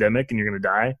fucking pandemic and you're gonna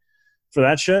die for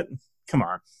that shit, come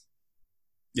on.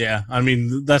 Yeah, I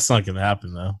mean that's not gonna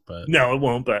happen though. But no, it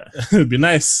won't. But it'd be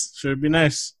nice. Sure, it'd be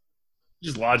nice.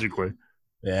 Just logically.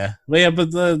 Yeah,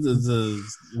 but the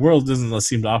world doesn't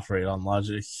seem to operate on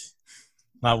logic.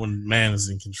 Not when man is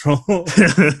in control.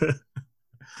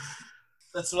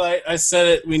 That's why I said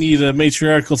it. We need a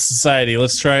matriarchal society.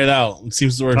 Let's try it out. It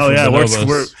seems to work. Oh for yeah,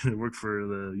 bonobos. it worked for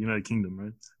the United Kingdom,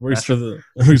 right? Works for the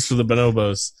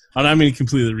bonobos. I mean,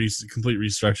 complete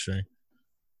restructuring.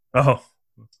 Oh,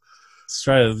 let's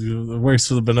try it. It works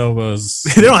for the bonobos.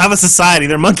 They don't have a society.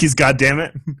 They're monkeys.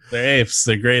 Goddammit. They're apes.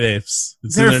 They're great apes.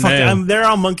 They're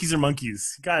all monkeys or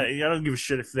monkeys. God, I don't give a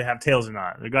shit if they have tails or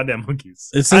not. They're goddamn monkeys.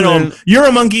 You're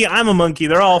a monkey. I'm a monkey.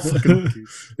 They're all fucking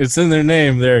monkeys. It's in their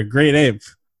name. They're a great ape.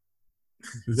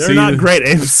 They're not great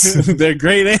apes. They're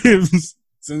great apes.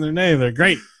 It's in their name. They're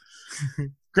great.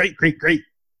 Great.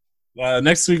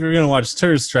 Next week we're gonna watch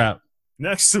Tourist Trap.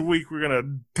 Next week we're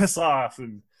gonna piss off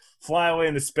and fly away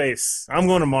into space. I'm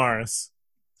going to Mars.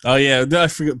 Oh yeah, I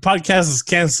forgot. Podcast is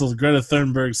canceled. Greta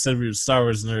Thunberg said we were Star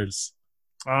Wars nerds.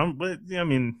 But yeah, I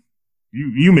mean,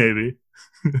 you maybe.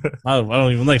 I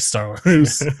don't even like Star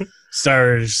Wars.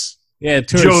 Stars. Yeah,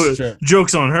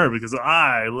 jokes on her because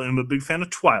I am a big fan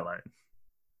of Twilight.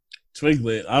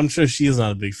 Twiglet. I'm sure she's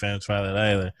not a big fan of Twilight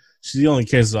either. She only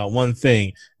cares about one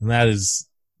thing, and that is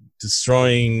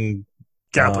destroying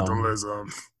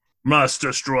capitalism. Must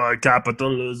destroy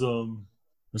capitalism.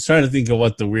 I was trying to think of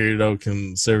what the weirdo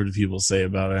conservative people say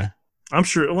about her. I'm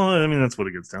sure. Well, I mean, that's what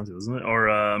it gets down to, isn't it? Or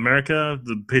America,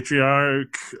 the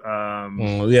patriarch.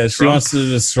 Yeah, she wants to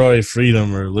destroy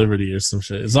freedom or liberty or some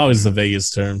shit. It's always the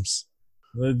vaguest terms.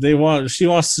 She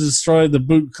wants to destroy the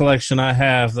boot collection I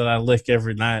have that I lick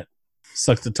every night.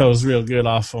 Suck the toes real good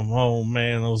off them. Oh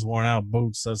man, those worn out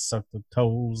boots. I suck the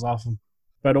toes off them.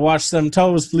 Better watch them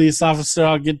toes, police officer.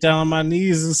 I'll get down on my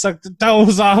knees and suck the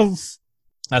toes off.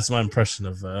 That's my impression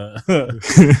of.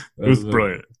 It was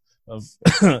brilliant. I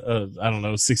don't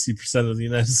know, 60% of the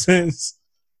United States.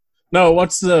 No,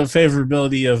 what's the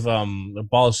favorability of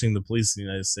abolishing the police in the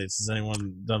United States? Has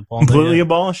anyone done completely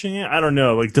abolishing it? I don't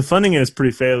know. Like defunding it is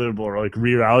pretty favorable, or like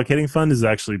reallocating fund is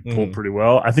actually pulled pretty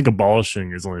well. I think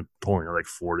abolishing is only pulling at like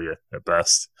 40 at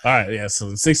best. All right, yeah. So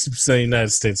 60% of the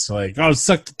United States are like, oh,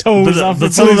 suck the toes off the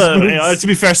police. To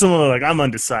be fair, some of them are like, I'm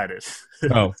undecided.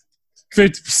 Oh.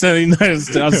 50% of the United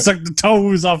States. I'll suck the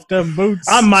toes off them boots.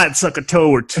 I might suck a toe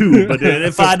or two, but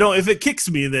if it kicks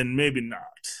me, then maybe not.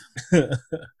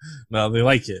 No, they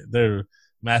like it. They're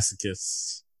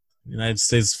masochists. The United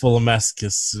States is full of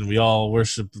masochists, and we all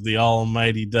worship the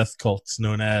almighty death cult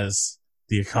known as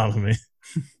the economy.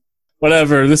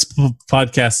 Whatever. This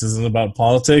podcast isn't about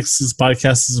politics. This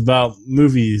podcast is about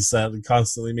movies that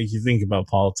constantly make you think about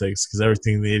politics, because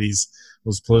everything in the 80s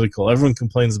was political. Everyone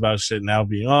complains about shit now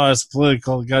being, oh, it's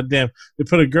political. Goddamn, they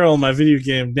put a girl in my video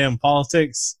game. Damn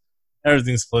politics.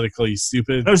 Everything's political, you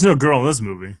stupid. There's no girl in this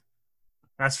movie.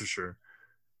 That's for sure.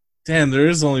 Damn, there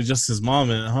is only just his mom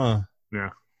in it, huh? Yeah.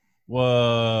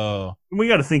 Whoa. We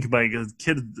got to think about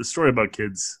the story about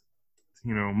kids.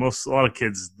 You know, a lot of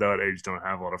kids that age don't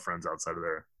have a lot of friends outside of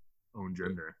their own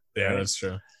gender. Yeah, right? That's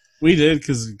true. We did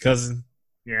because cousin.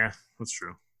 Yeah, that's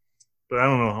true. But I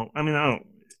don't know. I don't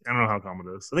know how common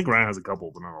it is. I think Ryan has a couple,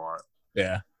 but not a lot.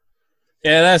 Yeah.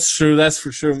 Yeah, that's true. That's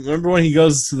for sure. Remember when he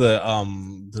goes to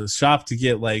the shop to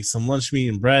get like some lunch meat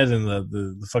and bread, and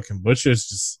the fucking butcher's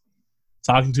just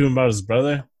talking to him about his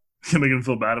brother? Can make him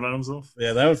feel bad about himself.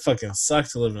 Yeah, that would fucking suck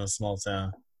to live in a small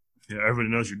town. Yeah, everybody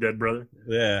knows your dead brother.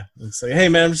 Yeah, it's like, hey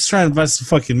man, I'm just trying to buy some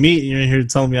fucking meat, and you're in here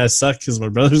telling me I suck because my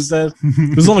brother's dead.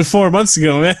 It was only 4 months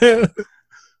ago, man.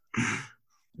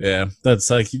 Yeah, that's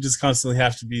like you just constantly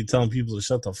have to be telling people to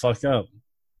shut the fuck up.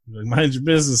 Like, mind your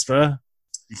business, bro.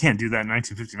 You can't do that in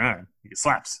 1959. You get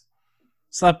slaps.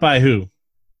 Slapped by who?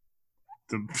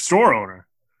 The store owner.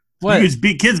 What? You just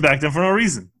beat kids back then for no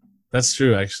reason. That's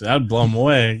true, actually. I'd blow him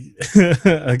away.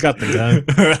 I got the gun.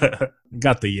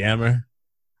 Got the yammer.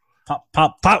 Pop,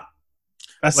 pop, pop.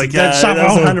 That's like that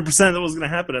was 100% that was going to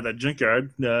happen at that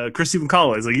junkyard. Chris even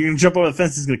called. He's like, you're going to jump over the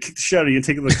fence. He's going to kick the shit out of you and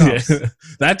take it to the cops. Yeah.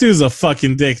 That dude's a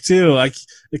fucking dick, too. I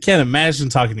can't imagine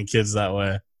talking to kids that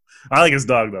way. I like his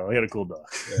dog, though. He had a cool dog.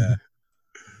 Yeah.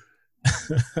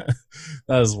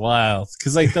 That was wild.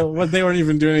 Because like they weren't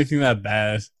even doing anything that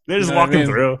bad. They're just walking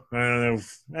through. I don't know.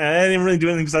 They didn't really do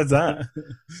anything besides that.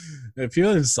 Yeah,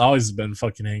 people have always been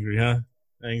fucking angry, huh?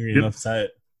 Angry and uptight.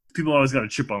 People always got a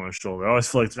chip on their shoulder. I always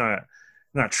feel like they're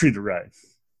not treated right.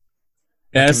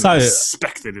 Yeah, it's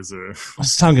respected as a. I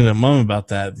was talking to Mom about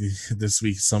that this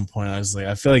week at some point. I was like,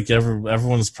 I feel like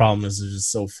everyone's problem is they're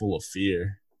just so full of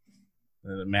fear,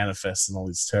 and it manifests in all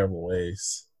these terrible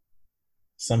ways.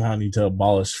 Somehow need to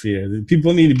abolish fear.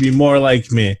 People need to be more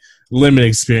like me. Limit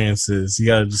experiences. You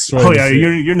gotta destroy. Oh yeah,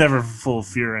 you're never full of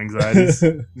fear, anxieties.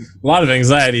 A lot of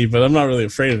anxiety, but I'm not really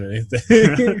afraid of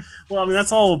anything. Well, I mean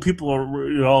that's all people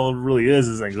all it really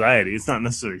is anxiety. It's not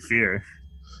necessarily fear.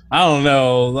 I don't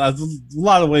know. A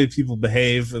lot of ways people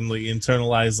behave and like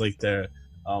internalize like their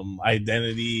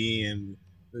identity and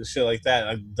shit like that.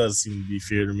 It does seem to be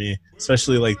fear to me,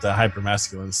 especially like the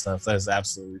hypermasculine stuff. That is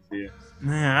absolutely fear.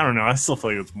 Nah, I don't know. I still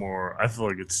feel like it's more. I feel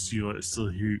like it still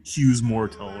hews more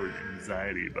toward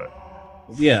anxiety, but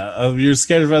yeah, you're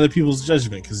scared of other people's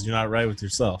judgment because you're not right with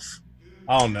yourself.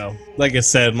 I don't know. Like I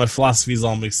said, my philosophy's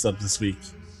all mixed up this week.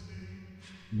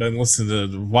 Been watching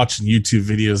YouTube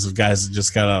videos of guys that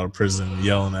just got out of prison and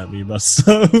yelling at me about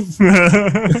stuff. These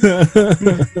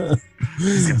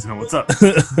guys know what's up.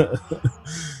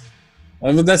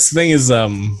 But that's the thing is,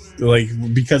 like,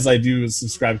 because I do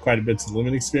subscribe quite a bit to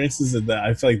limit experiences, that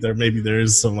I feel like there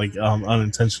is some like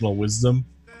unintentional wisdom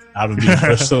out of being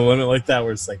pushed to the limit like that,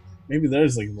 where it's like maybe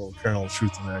there's like a little kernel of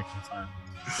truth in there I can find.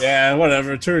 Yeah,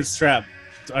 whatever. Tourist trap.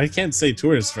 I can't say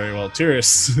tourists very well.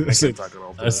 Tourists. I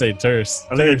say tourists.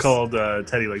 I think I called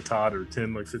Teddy like Todd or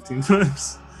Tim like 15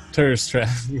 times. Tourist trap.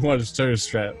 You watch Tourist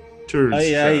trap.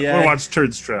 Tourist trap. I want to watch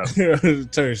Tourist trap.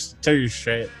 Tourist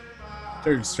trap.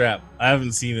 Tourist trap. I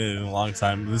haven't seen it in a long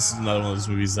time. This is another one of those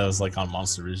movies that was like on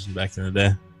Monster Vision back in the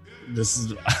day. This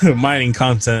is mining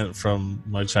content from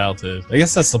my childhood. I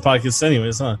guess that's the podcast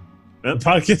anyways, huh? Yep. The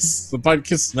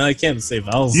podcast. Man, I can't say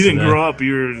vowels. You didn't grow up.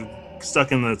 You're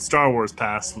stuck in the Star Wars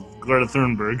past with Greta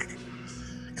Thunberg.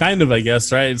 Kind of, I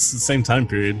guess, right? It's the same time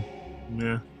period.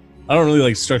 Yeah. I don't really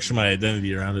like structure my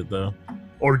identity around it, though.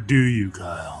 Or do you,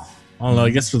 Kyle? I don't know. I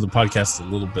guess for the podcast a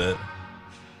little bit.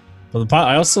 But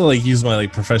I also like use my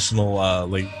like professional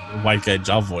like white guy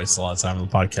job voice a lot of time on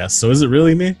the podcast. So is it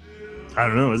really me? I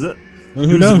don't know. Is it? Well,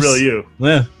 who knows? Is it really you?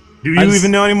 Yeah. Do you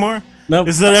even know anymore? Nope.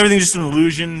 Is that everything just an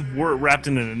illusion? We're wrapped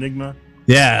in an enigma?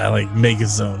 Yeah, like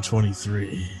Megazone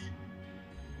 23.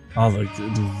 All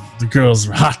the girls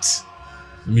were hot.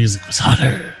 The music was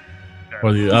hotter.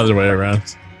 Or the other way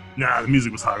around. Nah, the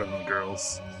music was hotter than the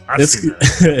girls.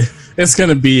 It's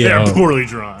gonna be they're poorly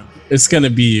drawn. It's gonna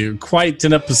be quite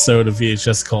an episode of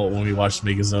VHS Cult when we watch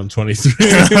Megazone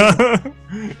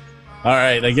 23. All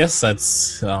right, I guess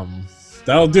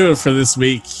that'll do it for this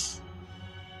week.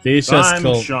 VHS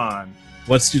Cult. I'm Sean.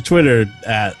 What's your Twitter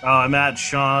at? I'm at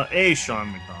Sean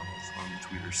McDonald on the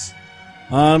tweeters.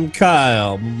 I'm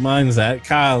Kyle. Mine's at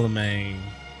Kyle LeMaine.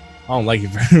 I don't like it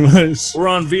very much. We're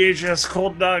on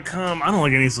VHScult.com. I don't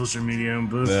like any social media,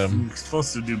 but you're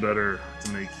supposed to do better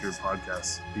to make your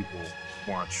podcast people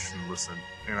watch and listen.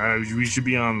 And we should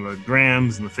be on the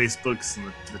Grams and the Facebooks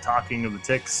and the talking of the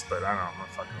ticks, but I don't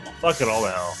know. Fuck it all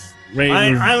the hell.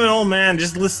 I'm an old man.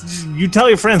 Just listen. You tell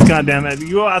your friends, goddammit.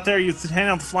 You go out there, you hand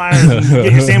out the flyers, and you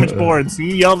get your sandwich boards, and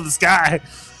you yell to the sky.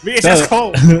 VHS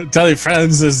Cult. Tell your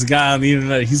friends there's a guy on the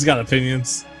internet. He's got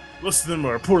opinions. Most of them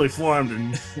are poorly formed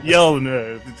and yell in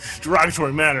a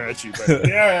derogatory manner at you, but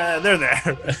they're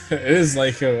there. It is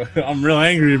like I'm real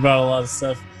angry about a lot of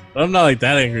stuff, but I'm not like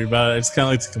that angry about it. I just kind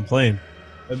of like to complain.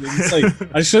 It's like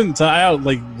I shouldn't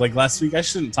like last week. I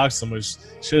shouldn't talk so much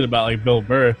shit about like Bill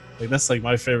Burr. Like that's like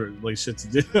my favorite like shit to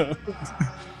do.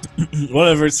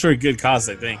 Whatever, it's for a good cause,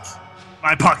 I think.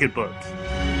 My pocketbook.